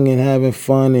was young and having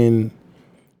fun and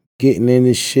getting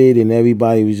into shit, and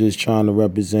everybody was just trying to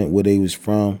represent where they was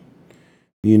from.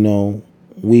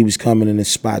 We was coming in the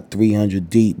spot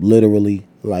 300 deep, literally,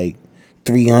 like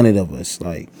 300 of us,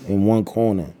 like in one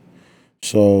corner.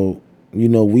 So,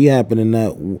 we happened to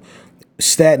not.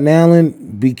 Staten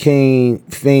Island became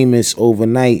famous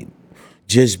overnight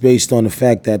just based on the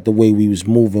fact that the way we was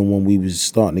moving when we was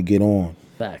starting to get on.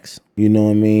 Facts. You know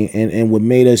what I mean? And what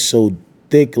made us so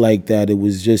thick like that, it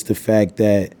was just the fact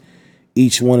that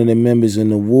each one of the members in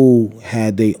the Wu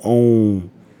had their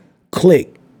own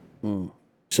clique.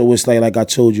 So it's like I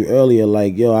told you earlier,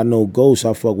 like, yo, I know Ghost,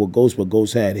 I fuck with Ghost, but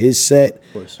Ghost had his set,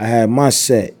 I had my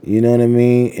set, you know what I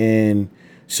mean? And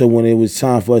so when it was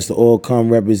time for us to all come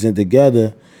represent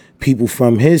together, people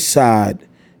from his side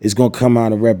is gonna come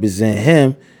out and represent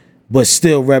him, but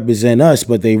still represent us,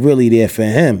 but they really there for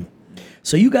him.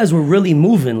 So you guys were really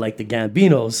moving like the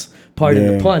Gambinos,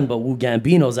 pardon the pun, but Wu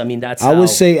Gambinos, I mean, that's I would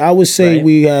say right?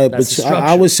 We had, but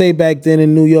I would say back then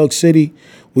in New York City,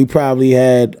 we probably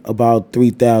had about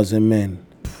 3,000 men.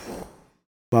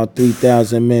 About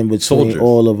 3,000 men between soldiers.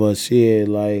 All of us,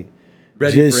 like.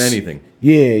 Ready for anything.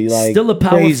 Yeah, like. Still a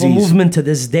powerful movement to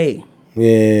this day.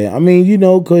 Yeah, I mean,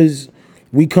 because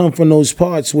we come from those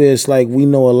parts where it's like we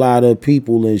know a lot of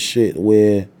people and shit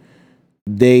where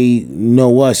they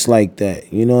know us like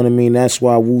that. You know what I mean? That's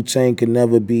why Wu-Tang could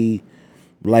never be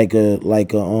like a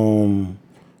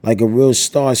real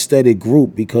star-studded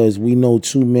group, because we know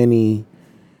too many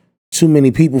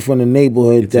people from the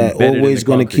neighborhood that always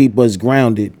gonna keep us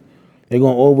grounded. They're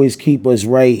gonna always keep us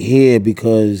right here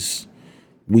because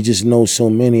we just know so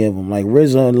many of them. Like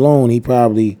RZA alone, he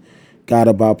probably got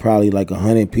about like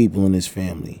 100 people in his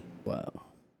family. Wow.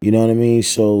 You know what I mean?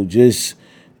 So just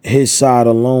his side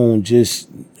alone, just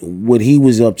what he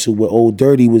was up to, what Old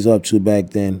Dirty was up to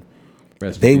back then,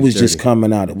 they was just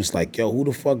coming out. It was like, yo, who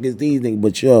the fuck is these niggas?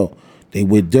 But yo, they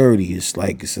with Dirty. It's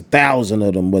like it's 1,000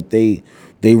 of them, but they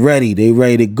ready. They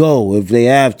ready to go if they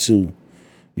have to.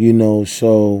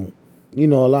 So, a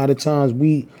lot of times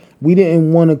we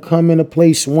didn't want to come in a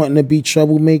place wanting to be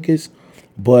troublemakers,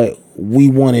 but we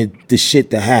wanted the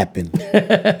shit to happen.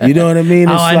 You know what I mean?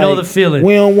 I know the feeling.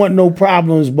 We don't want no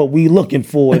problems, but we looking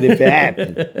for it if it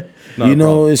happened.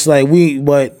 It's like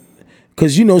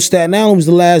because Staten Island was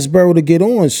the last borough to get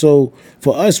on. So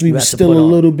for us, we were still a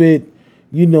little bit,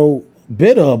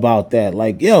 bitter about that.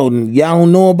 Like, yo, y'all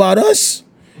don't know about us.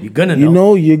 You're gonna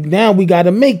know. Now we got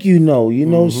to make you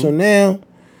know. So now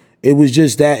it was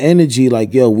just that energy.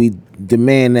 Like, yo, we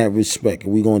demand that respect,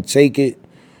 and we gonna take it.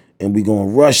 And we gonna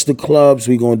rush the clubs.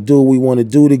 We gonna do what we want to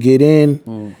do to get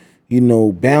in.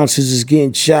 Bouncers is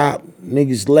getting chopped.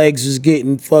 Niggas' legs is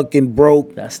getting fucking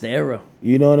broke. That's the era.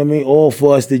 You know what I mean? All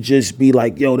for us to just be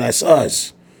like, yo, that's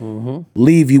us.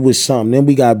 Leave you with something. Then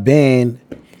we got banned.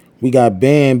 We got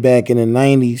banned back in the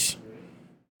 90s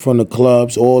from the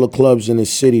clubs. All the clubs in the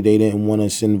city, they didn't want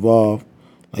us involved.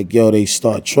 Like, yo, they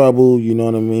start trouble. You know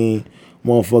what I mean?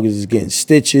 Motherfuckers is getting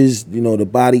stitches. The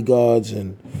bodyguards,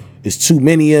 and it's too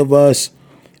many of us.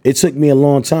 It took me a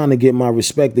long time to get my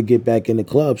respect to get back in the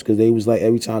clubs, because they was like,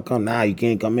 every time I come, nah, you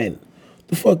can't come in.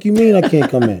 The fuck you mean I can't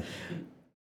come in?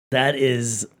 That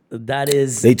is.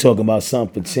 They talking about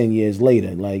something for 10 years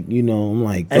later. Like, I'm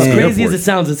like, as crazy as it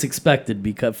sounds, it's expected,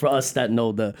 because for us that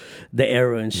know the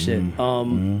era and shit.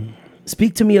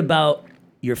 Speak to me about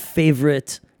your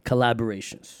favorite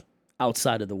collaborations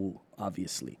outside of the Wu,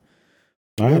 obviously.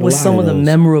 What was some of the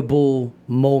memorable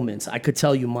moments? I could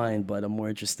tell you mine, but I'm more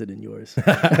interested in yours.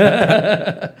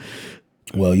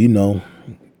 Well,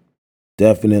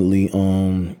 definitely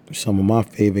some of my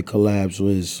favorite collabs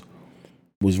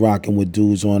was rocking with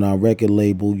dudes on our record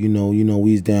label. We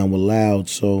was down with Loud,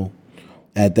 so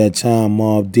at that time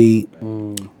Mobb Deep,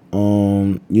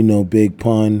 Big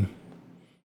Pun,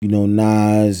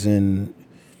 Nas, and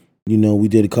You know, we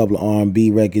did a couple of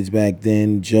R&B records back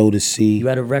then. Jodeci. You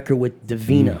had a record with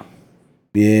Davina.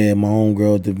 Yeah, my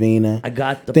homegirl Davina. I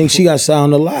got the. I think she got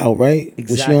signed to Loud, right?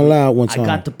 Exactly. Was she on Loud one time? I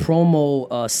got the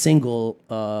promo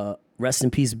single. Rest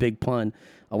in peace, Big Pun.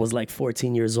 I was like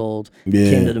 14 years old. Yeah.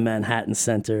 Came to the Manhattan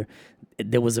Center.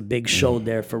 There was a big show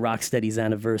there for Rocksteady's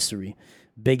anniversary.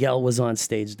 Big L was on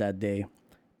stage that day.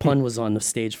 Pun was on the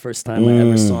stage first time I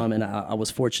ever saw him, and I was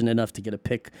fortunate enough to get a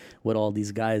pic with all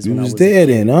these guys. You when was I was there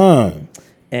then, huh?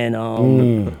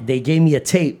 And they gave me a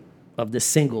tape of the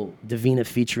single Davina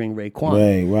featuring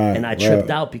Raekwon. Right. And I tripped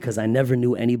out because I never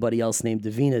knew anybody else named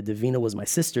Davina. Davina was my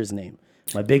sister's name.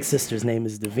 My big sister's name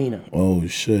is Davina. Oh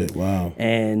shit! Wow.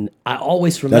 And I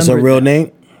always remember That's her real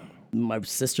name. My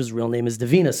sister's real name is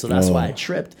Davina, so that's why I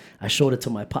tripped. I showed it to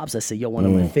my pops. I said, "Yo, one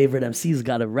of my favorite MCs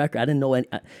got a record." I didn't know any.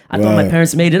 I thought my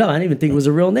parents made it up. I didn't even think it was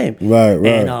a real name. Right.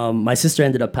 And my sister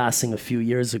ended up passing a few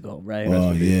years ago. Right.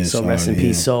 Oh yeah. So rest in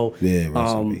peace. So rest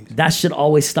in peace. that shit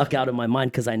always stuck out in my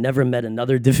mind because I never met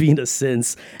another Davina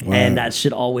since, and that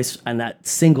shit always and that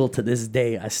single to this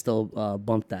day I still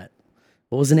bump that.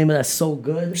 What was the name of that? So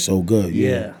Good. So Good.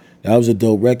 Yeah. That was a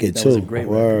dope record too. was a great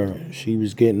record. She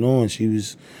was getting on. She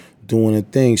was doing a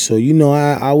thing. So you know,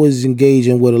 I was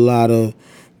engaging with a lot of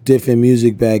different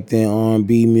music back then,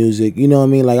 R&B music. You know what I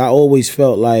mean? Like I always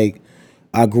felt like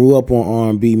I grew up on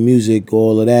R&B music.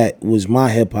 All of that was my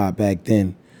hip hop back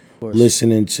then.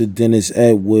 Listening to Dennis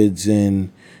Edwards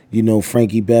and you know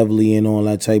Frankie Beverly and all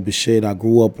that type of shit. I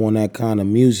grew up on that kind of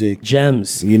music.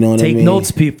 Gems. You know what I mean? Take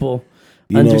notes, people.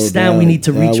 Understand we need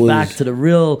to reach back to the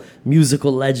real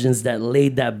musical legends that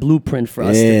laid that blueprint for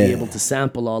us to be able to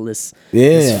sample all this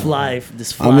fly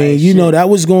I mean, you shit. know, that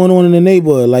was going on in the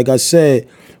neighborhood. Like I said,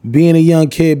 being a young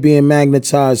kid, being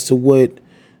magnetized to what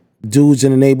dudes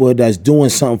in the neighborhood that's doing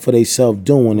something for themselves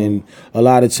doing. And a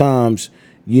lot of times,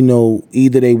 you know,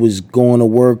 either they was going to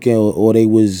work or they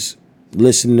was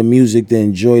listening to music to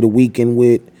enjoy the weekend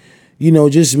with, you know,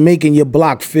 just making your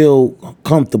block feel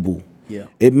comfortable. Yeah.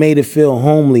 It made it feel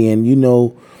homely, and you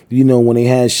know when they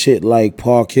had shit like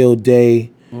Park Hill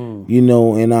Day, you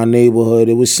know, in our neighborhood,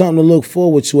 it was something to look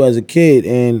forward to as a kid,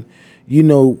 and you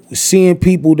know, seeing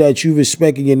people that you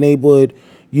respect in your neighborhood,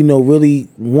 you know, really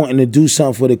wanting to do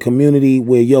something for the community.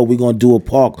 Where we're gonna do a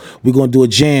park, we're gonna do a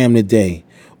jam today,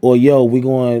 or we're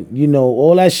going, you know,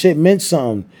 all that shit meant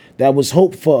something. That was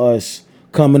hope for us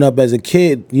coming up as a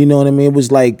kid. You know what I mean? It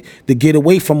was like to get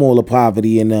away from all the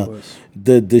poverty and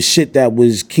the shit that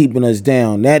was keeping us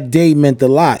down. That day meant a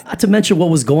lot. Not to mention what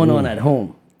was going on at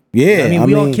home. Yeah, I mean,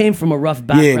 we all came from a rough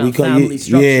background, family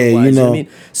structure-wise. you know. I mean,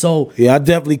 so I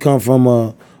definitely come from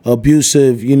a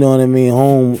abusive, you know what I mean,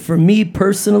 home. For me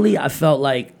personally, I felt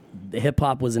like the hip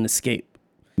hop was an escape.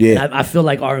 Yeah, I feel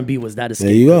like R&B was that escape.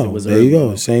 There you go. It was there you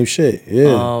go. Same shit.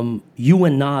 Yeah. You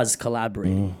and Nas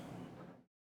collaborating.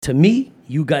 To me,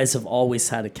 you guys have always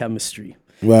had a chemistry.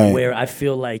 Right. Where I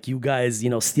feel like you guys,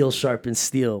 you know, steel sharpens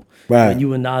steel. Right. When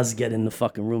you and Nas get in the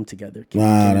fucking room together.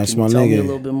 That's my nigga. Tell me a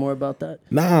little bit more about that.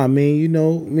 Nah, I mean, you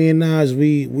know, me and Nas,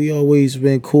 we always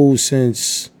been cool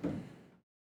since,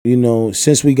 you know,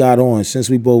 since we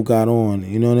both got on.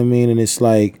 You know what I mean? And it's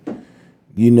like,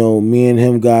 you know, me and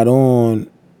him got on,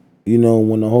 you know,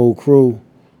 when the whole crew,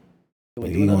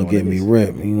 he gonna get me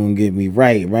ripped. He gonna get me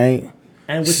right?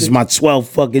 And this is my 12th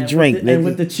fucking drink, nigga. And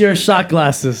with the cheer shot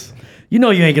glasses. You know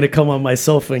you ain't gonna come on my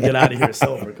sofa and get out of here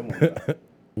sober. Come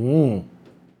on.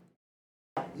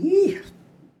 Yeah.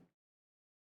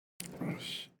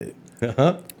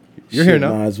 You're here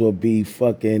now. Might as well be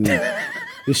fucking.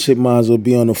 This shit might as well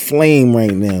be on the flame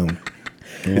right now.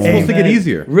 It's supposed to get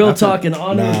easier. Real talk and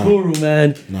honor of Guru,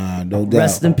 man. Nah, no doubt.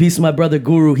 Rest in peace, my brother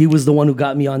Guru. He was the one who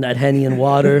got me on that Henny and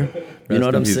water. You know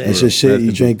what I'm saying? That's your shit.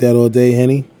 You drink that all day,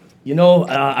 Henny? You know,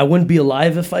 I wouldn't be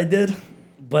alive if I did.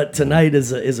 But tonight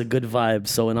is a good vibe.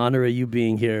 So in honor of you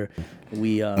being here,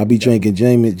 I'll be drinking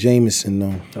Jameson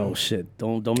though. Oh shit!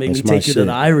 Don't make That's me take you to shit.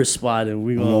 the Irish spot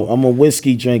and I'm a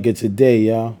whiskey drinker today,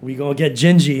 y'all. we gonna get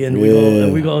gingy and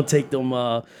we gonna take them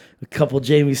a couple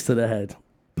Jamies to the head.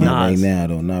 Not right now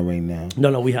though. Not right now.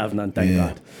 No, we have none. Thank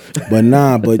God.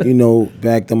 but you know,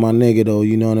 back to my nigga though.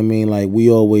 You know what I mean? Like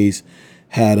we always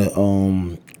had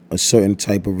a certain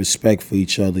type of respect for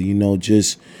each other. You know,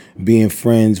 just being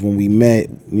friends when we met.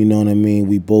 You know what I mean?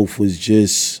 We both was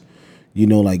just, you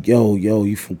know, like, yo,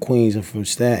 you from Queens, I'm from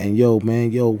Staten. Yo,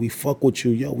 man, we fuck with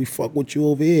you. Yo, we fuck with you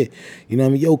over here. You know what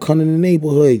I mean? Yo, come to the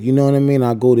neighborhood. You know what I mean?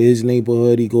 I go to his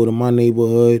neighborhood. He go to my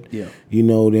neighborhood. Yeah. You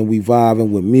know, then we vibing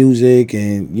with music.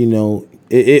 And, you know,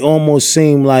 it almost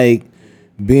seemed like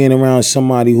being around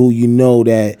somebody who you know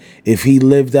that if he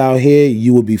lived out here,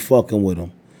 you would be fucking with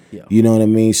him. Yeah. You know what I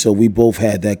mean? So we both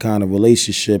had that kind of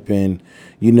relationship. And,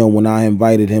 you know, when I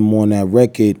invited him on that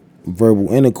record,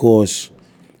 Verbal Intercourse,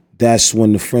 that's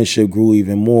when the friendship grew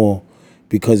even more,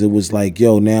 because it was like,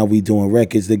 yo, now we doing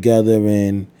records together.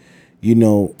 And, you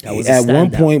know, at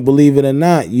one point, believe it or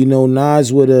not, you know,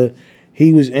 Nas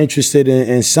he was interested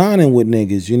in signing with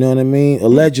niggas, you know what I mean?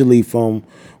 Allegedly, from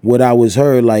what I was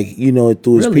heard, like, you know,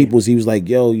 through his peoples, he was like,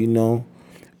 yo, you know,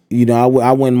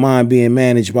 I wouldn't mind being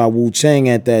managed by Wu-Tang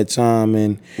at that time.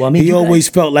 And he always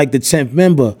felt like the 10th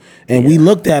member. And we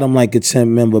looked at him like a 10th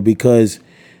member, because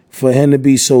for him to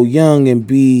be so young and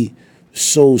be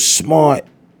so smart,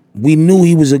 we knew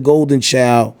he was a golden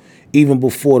child even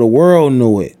before the world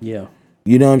knew it. Yeah.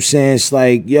 You know what I'm saying? It's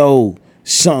like, yo,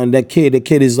 son, that kid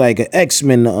is like an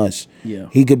X-Men to us. Yeah.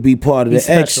 He could be part of the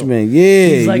X-Men. Yeah,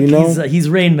 he's like, you know? He's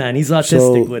Rain Man. He's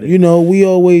autistic with it. You know, we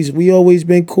always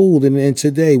been cool, and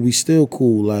today we still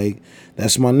cool. Like,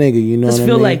 that's my nigga, you know what I mean?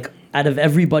 I feel like out of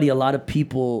everybody, a lot of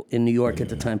people in New York at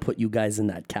the time put you guys in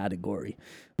that category.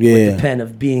 Yeah. With the pen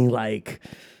of being like,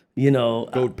 you know.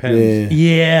 Goat pens.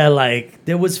 Yeah, like,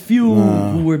 there was few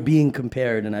who were being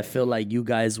compared, and I feel like you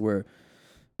guys were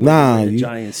the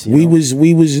Giants. We was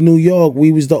New York.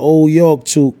 We was the old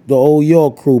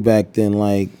York crew back then.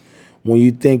 Like, when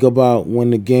you think about when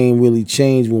the game really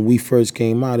changed, when we first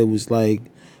came out, it was like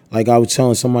I was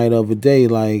telling somebody the other day,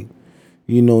 like,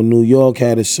 you know, New York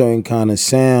had a certain kind of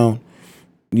sound,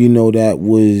 you know, that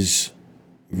was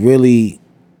really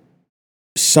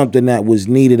something that was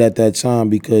needed at that time,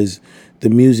 because the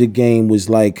music game was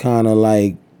like kind of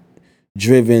like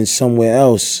driven somewhere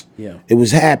else. Yeah. It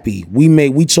was happy.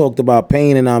 We talked about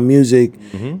pain in our music,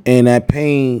 and that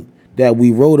pain that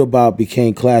we wrote about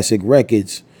became classic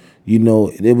records. You know,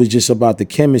 it was just about the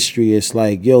chemistry. It's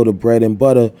like, yo, the bread and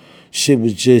butter shit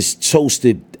was just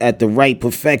toasted at the right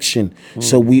perfection.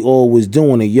 So we all was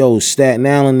doing it. Yo, Staten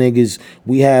Island niggas,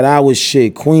 we had our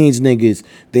shit. Queens niggas,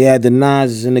 they had the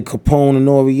Nas's and the Capone and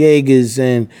Noriegas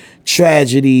and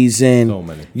Tragedies and So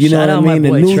many. you know Shout what I out my mean? The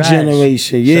boy new Trash.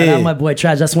 generation. Yeah. Shout out my boy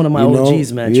Trash. That's one of my You know?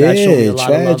 OGs, man. Trash showed me a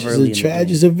lot of love early in the Trash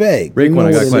game. is a vet. Raekwon,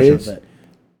 I got questions.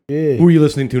 Yeah. Who are you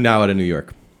listening to now out of New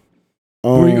York?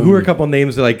 Who are a couple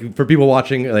names, like, for people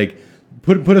watching, like,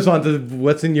 put us on to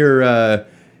what's in your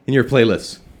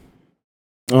playlist?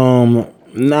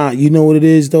 Nah, you know what it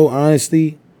is though,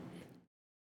 honestly?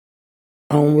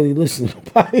 I don't really listen to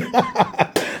nobody.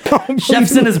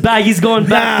 Chef's in his bag. He's going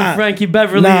back to Frankie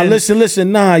Beverly. Nah,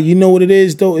 listen. Nah, you know what it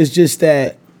is though? It's just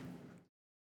that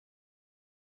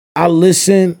I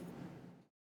listen,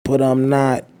 but I'm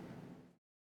not.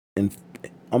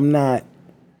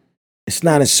 It's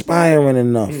not inspiring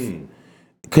enough.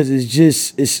 Because it's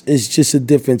just a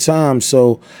different time,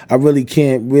 so I really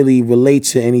can't really relate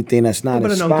to anything that's not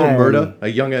But an inspiring. Uncle Murda, a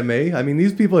Young M.A.? I mean,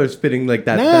 these people are spitting like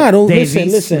that. Nah, don't Davies,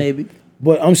 listen. maybe.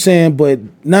 But I'm saying,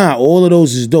 all of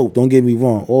those is dope. Don't get me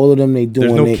wrong. All of them they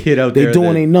doing. There's no kid out there They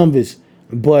doing that- their numbers.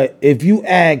 But if you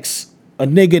ask a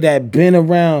nigga that been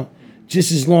around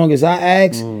just as long as I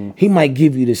ask, he might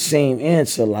give you the same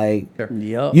answer. Like,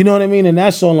 Yup. you know what I mean? And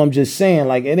that's all I'm just saying.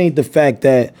 Like, it ain't the fact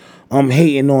that I'm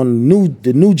hating on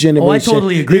the new generation. Oh, I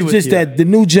totally agree it's with just you. that the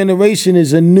new generation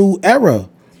is a new era.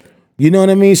 You know what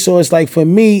I mean? So it's like, for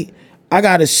me, I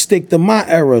gotta stick to my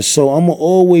era. So I'm gonna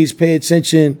always pay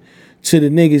attention to the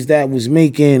niggas that was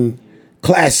making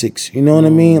classics. You know what I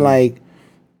mean? Like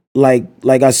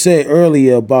I said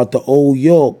earlier about the old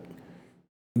York,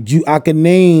 I can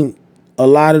name a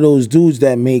lot of those dudes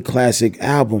that made classic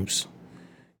albums.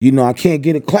 You know, I can't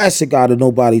get a classic out of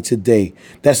nobody today.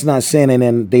 That's not saying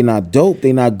that they not dope,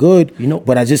 they not good. You know,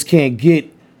 but I just can't get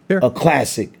Fair. a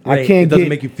classic. Right. I can't It doesn't get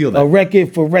make you feel that. a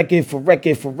record for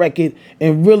record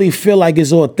and really feel like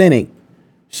it's authentic.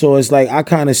 So it's like I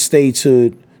kind of stay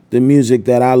to the music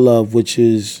that I love, which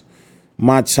is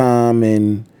my time,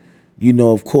 and you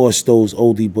know, of course, those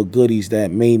oldie but goodies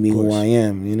that made me who I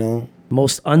am. You know.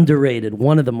 Most underrated,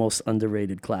 one of the most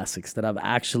underrated classics that I've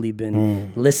actually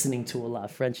been listening to a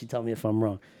lot. Frenchie, tell me if I'm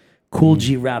wrong. Cool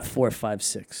G Rap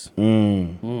 456.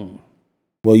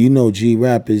 Well, you know, G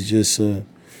Rap is just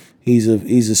he's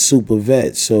a super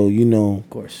vet. So you know, Of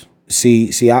course.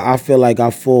 see, I feel like I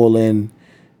fall in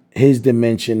his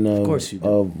dimension course you do.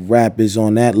 of rap is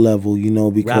on that level, you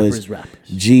know, because Rappers.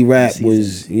 G Rap Seasons.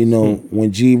 was, you know,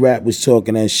 when G Rap was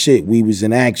talking that shit, we was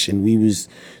in action. We was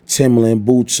Timberland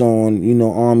boots on, you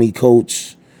know, army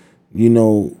coats, you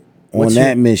know, on What's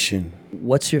that your- mission.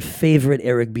 What's your favorite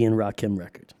Eric B. and Rakim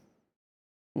record?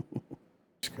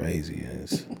 It's crazy.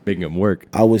 Yes. Making them work.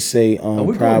 I would say we're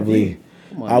going probably deep.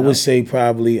 Come on I now. would say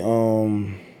probably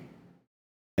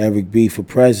Eric B for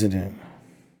president.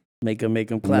 Make him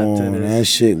Come clap to on, that this.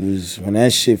 shit was when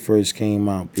that shit first came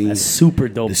out. B. That's super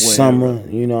dope. The boy. summer,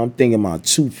 you know, I'm thinking about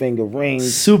 2-finger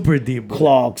rings, Super deep. Boy.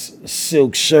 Clarks,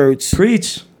 silk shirts.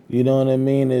 Preach. You know what I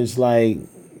mean? It's like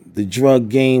the drug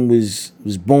game was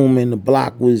booming.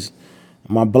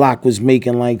 My block was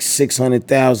making like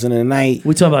 600,000 a night.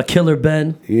 We talk about Killer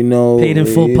Ben. You know, Paid in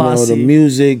full posse. The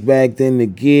music back then, the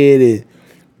gear,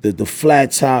 the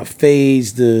flat top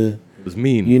fades, It was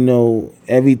mean. you know,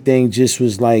 everything just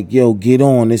was like, yo, get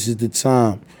on. This is the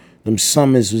time. Them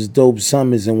summers was dope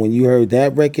summers, and when you heard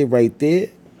that record right there,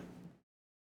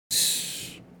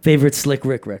 Favorite Slick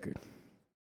Rick record.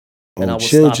 And I will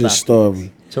Children's stop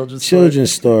Story.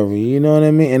 Children's Story. You know what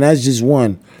I mean? And that's just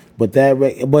one. But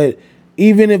but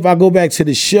even if I go back to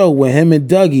the show with him and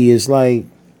Dougie, it's like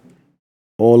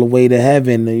All the Way to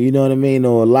Heaven. You know what I mean?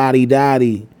 Or Lottie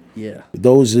Dottie. Yeah.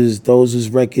 Those is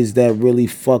records that really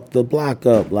fucked the block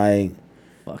up. Like,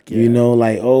 Fuck yeah. you know,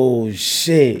 like, oh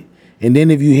shit. And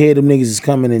then if you hear them niggas is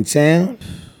coming in town,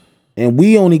 and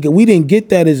we didn't get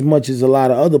that as much as a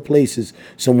lot of other places.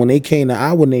 So when they came to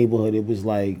our neighborhood, it was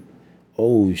like,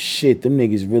 oh shit, them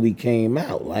niggas really came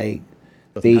out. Like,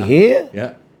 they here?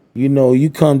 Yeah. You know, you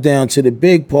come down to the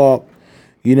big park,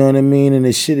 you know what I mean, and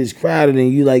the shit is crowded,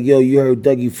 and you like, yo, you heard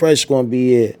Dougie Fresh gonna be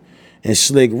here, and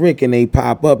Slick Rick, and they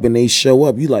pop up and they show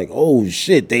up. You like, oh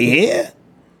shit, they here?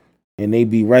 And they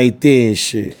be right there and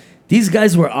shit. These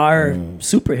guys were our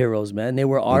superheroes, man. They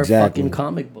were our Exactly. fucking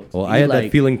comic books. Well, I had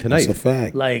that feeling tonight. That's a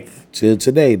fact. Like, Till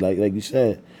today, like you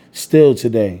said, still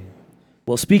today.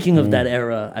 well, speaking of that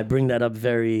era, I bring that up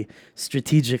very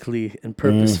strategically and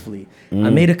purposefully. I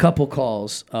made a couple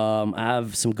calls. I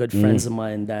have some good friends of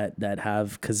mine that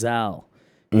have Kazal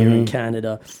here in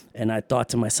Canada, and I thought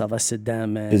to myself, I said,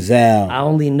 damn, man, Kazal. I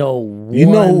only know one. You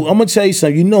know, I'm gonna tell you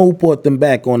something. You know who put them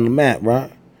back on the map, right?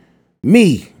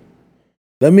 Me.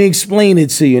 Let me explain it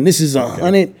to you. And this is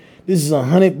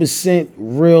 100%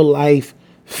 real life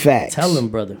facts. Tell him,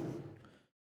 brother.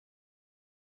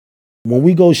 When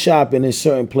we go shopping in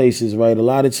certain places, right? A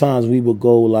lot of times we would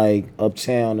go like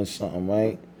uptown or something,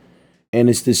 right? And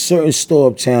it's this certain store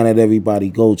uptown that everybody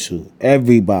go to.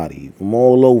 Everybody from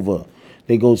all over,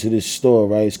 they go to this store,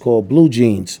 right? It's called Blue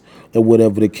Jeans or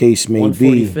whatever the case may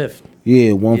be. 145th.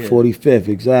 Yeah, 145th,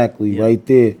 exactly, Yeah. right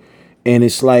there. And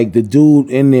it's like the dude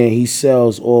in there, he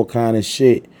sells all kind of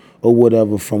shit or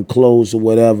whatever, from clothes or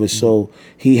whatever. So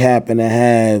he happened to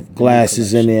have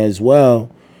glasses in there as well.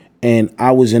 And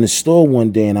I was in the store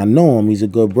one day, and I know him. He's a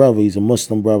good brother. He's a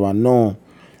Muslim brother. I know him.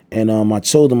 And I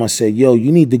told him, I said, yo,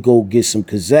 you need to go get some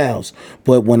Kazals.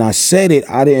 But when I said it,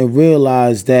 I didn't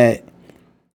realize that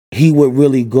he would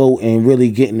really go and really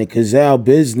get in the Kazal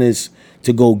business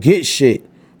to go get shit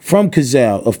from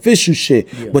Kazal, official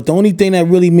shit. Yeah. But the only thing that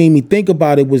really made me think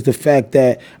about it was the fact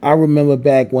that I remember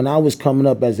back when I was coming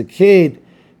up as a kid,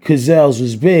 Kazals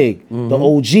was big. The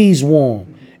OGs wore 'em.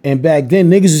 And back then,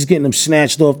 niggas was getting them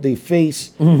snatched off their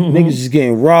face. Niggas was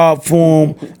getting robbed for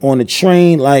them on the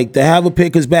train. Like, to have a pair,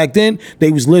 because back then,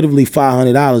 they was literally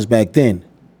 $500 back then.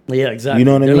 Yeah, exactly. You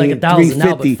know what I They're mean? like 1,000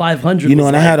 now, but 500. You know,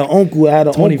 and like I had an uncle that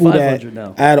 2,500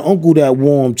 now. I had an uncle that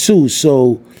wore them too.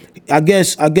 So I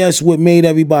guess what made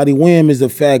everybody wear him is the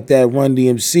fact that Run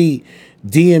DMC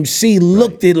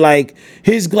looked it like,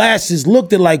 his glasses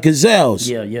looked it like Gazelles.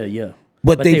 Yeah.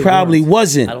 But they probably weren't.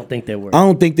 wasn't. I don't think they were. I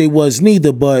don't think they was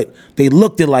neither, but they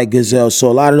looked it like Gazelle.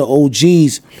 So a lot of the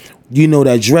OGs, you know,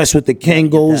 that dress with the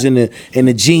Kangos and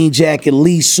the jean jacket,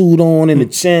 Lee suit on, and the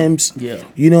Timbs. Yeah.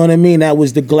 You know what I mean? That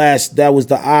was the glass. That was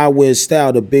the eyewear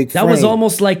style, the big frame. That was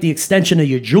almost like the extension of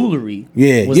your jewelry.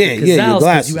 Yeah, was yeah, the your Kazals, 'cause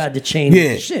glasses. you had to change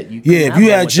Yeah, shit. You yeah. If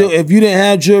you had if you didn't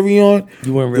have jewelry on,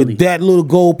 you weren't really. that little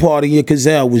gold part of your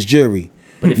Kazelle was jewelry.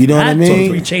 But if you know what I had mean?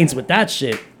 3 chains with that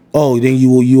shit, Oh, then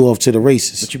you off to the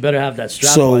races. but you better have that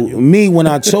strap So on you. me, when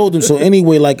I told him, so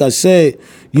anyway, like I said,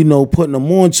 you know, putting them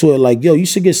onto it, like, yo, you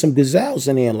should get some Gazelles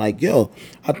in there. And like, yo,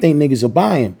 I think niggas will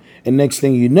buy him. And next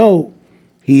thing you know,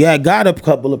 he had got a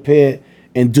couple of pair,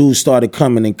 and dudes started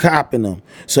coming and copping them.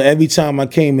 So every time I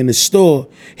came in the store,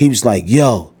 he was like,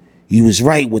 yo, you was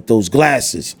right with those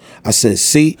glasses. I said,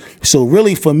 see? So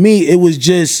really for me, it was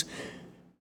just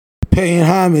paying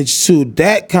homage to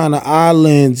that kind of eye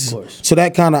lens, to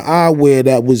that kind of eyewear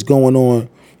that was going on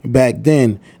back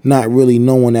then, not really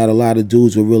knowing that a lot of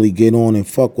dudes would really get on and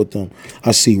fuck with them.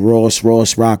 I see Ross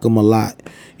rock them a lot.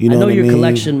 You know I know what your I mean?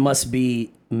 collection must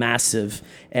be massive,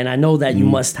 and I know that you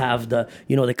must have the,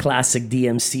 you know, the classic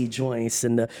DMC joints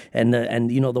and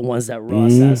you know, the ones that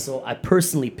Ross has. So I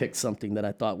personally picked something that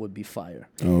I thought would be fire.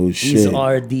 Oh shit! These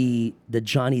are the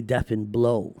Johnny Depp and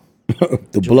Blow.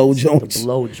 The blow joints. The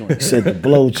blow joints. Said the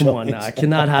blow joints. Come on now, I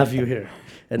cannot have you here.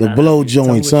 And The blow tell me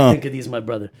joints, what you huh? think of these, my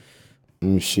brother? Let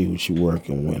me see what you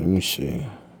working with. Let me see.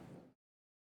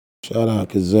 Shout out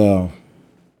Gazelle.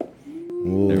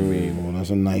 Oh,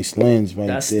 that's a nice lens right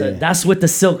there. That's with the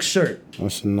silk shirt.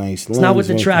 That's a nice lens. It's not with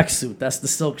the right tracksuit. That's the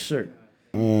silk shirt.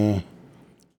 there.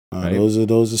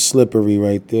 Those are slippery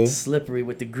right there. Slippery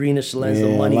with the greenish lens, Yeah,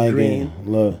 the money I like green. it.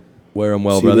 Look. Wear them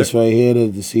well, See brother. this right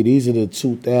here? See, these are the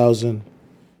 2000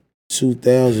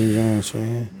 joints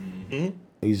right here.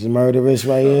 These are murderous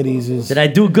right here. These is. Did I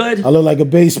do good? I look like a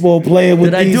baseball player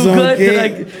with Did I these do on, good?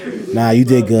 kid. Nah, you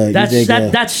did good. You did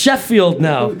good. That's Sheffield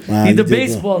now. Nah, He's you the did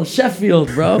baseball Sheffield,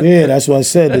 bro. Yeah, that's what I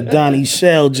said. The Donnie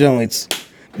Shell joints.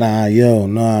 Nah,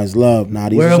 it's love. Nah,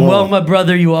 these Wear is him hard. well, my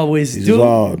brother. You always These do. is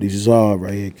hard. These is hard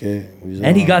right here, kid. These is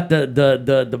And he hard. got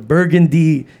the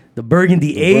burgundy A's.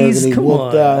 Burgundy Come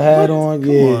whooped on, out hat on.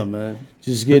 Come Yeah, on, man.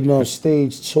 just getting off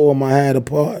stage, tore my hat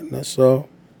apart. That's all.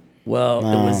 Well,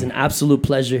 it was an absolute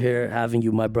pleasure here having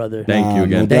you, my brother. Thank you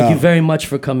again. no Thank you doubt. very much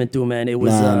for coming through, man. It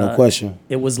was No question.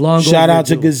 It was long. Shout out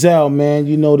to overdue. Gazelle, man.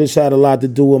 You know, this had a lot to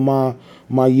do with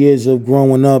my years of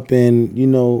growing up, and you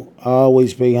know, I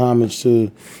always pay homage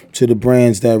to the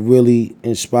brands that really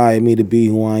inspired me to be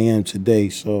who I am today.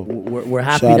 So We're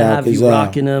happy shout to out have you Gazelle.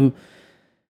 rocking them.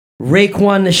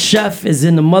 Raekwon the chef is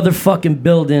in the motherfucking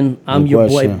building. I'm No your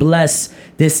boy question. Bless.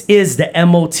 This is the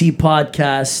MOT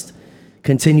podcast.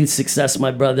 Continued success,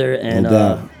 my brother, and No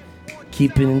doubt.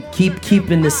 keep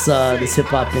keeping this hip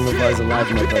hop thing of ours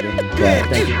alive, my brother. Right.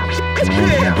 Thank you.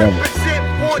 My brother.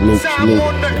 Salute.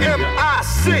 On the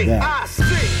MIC.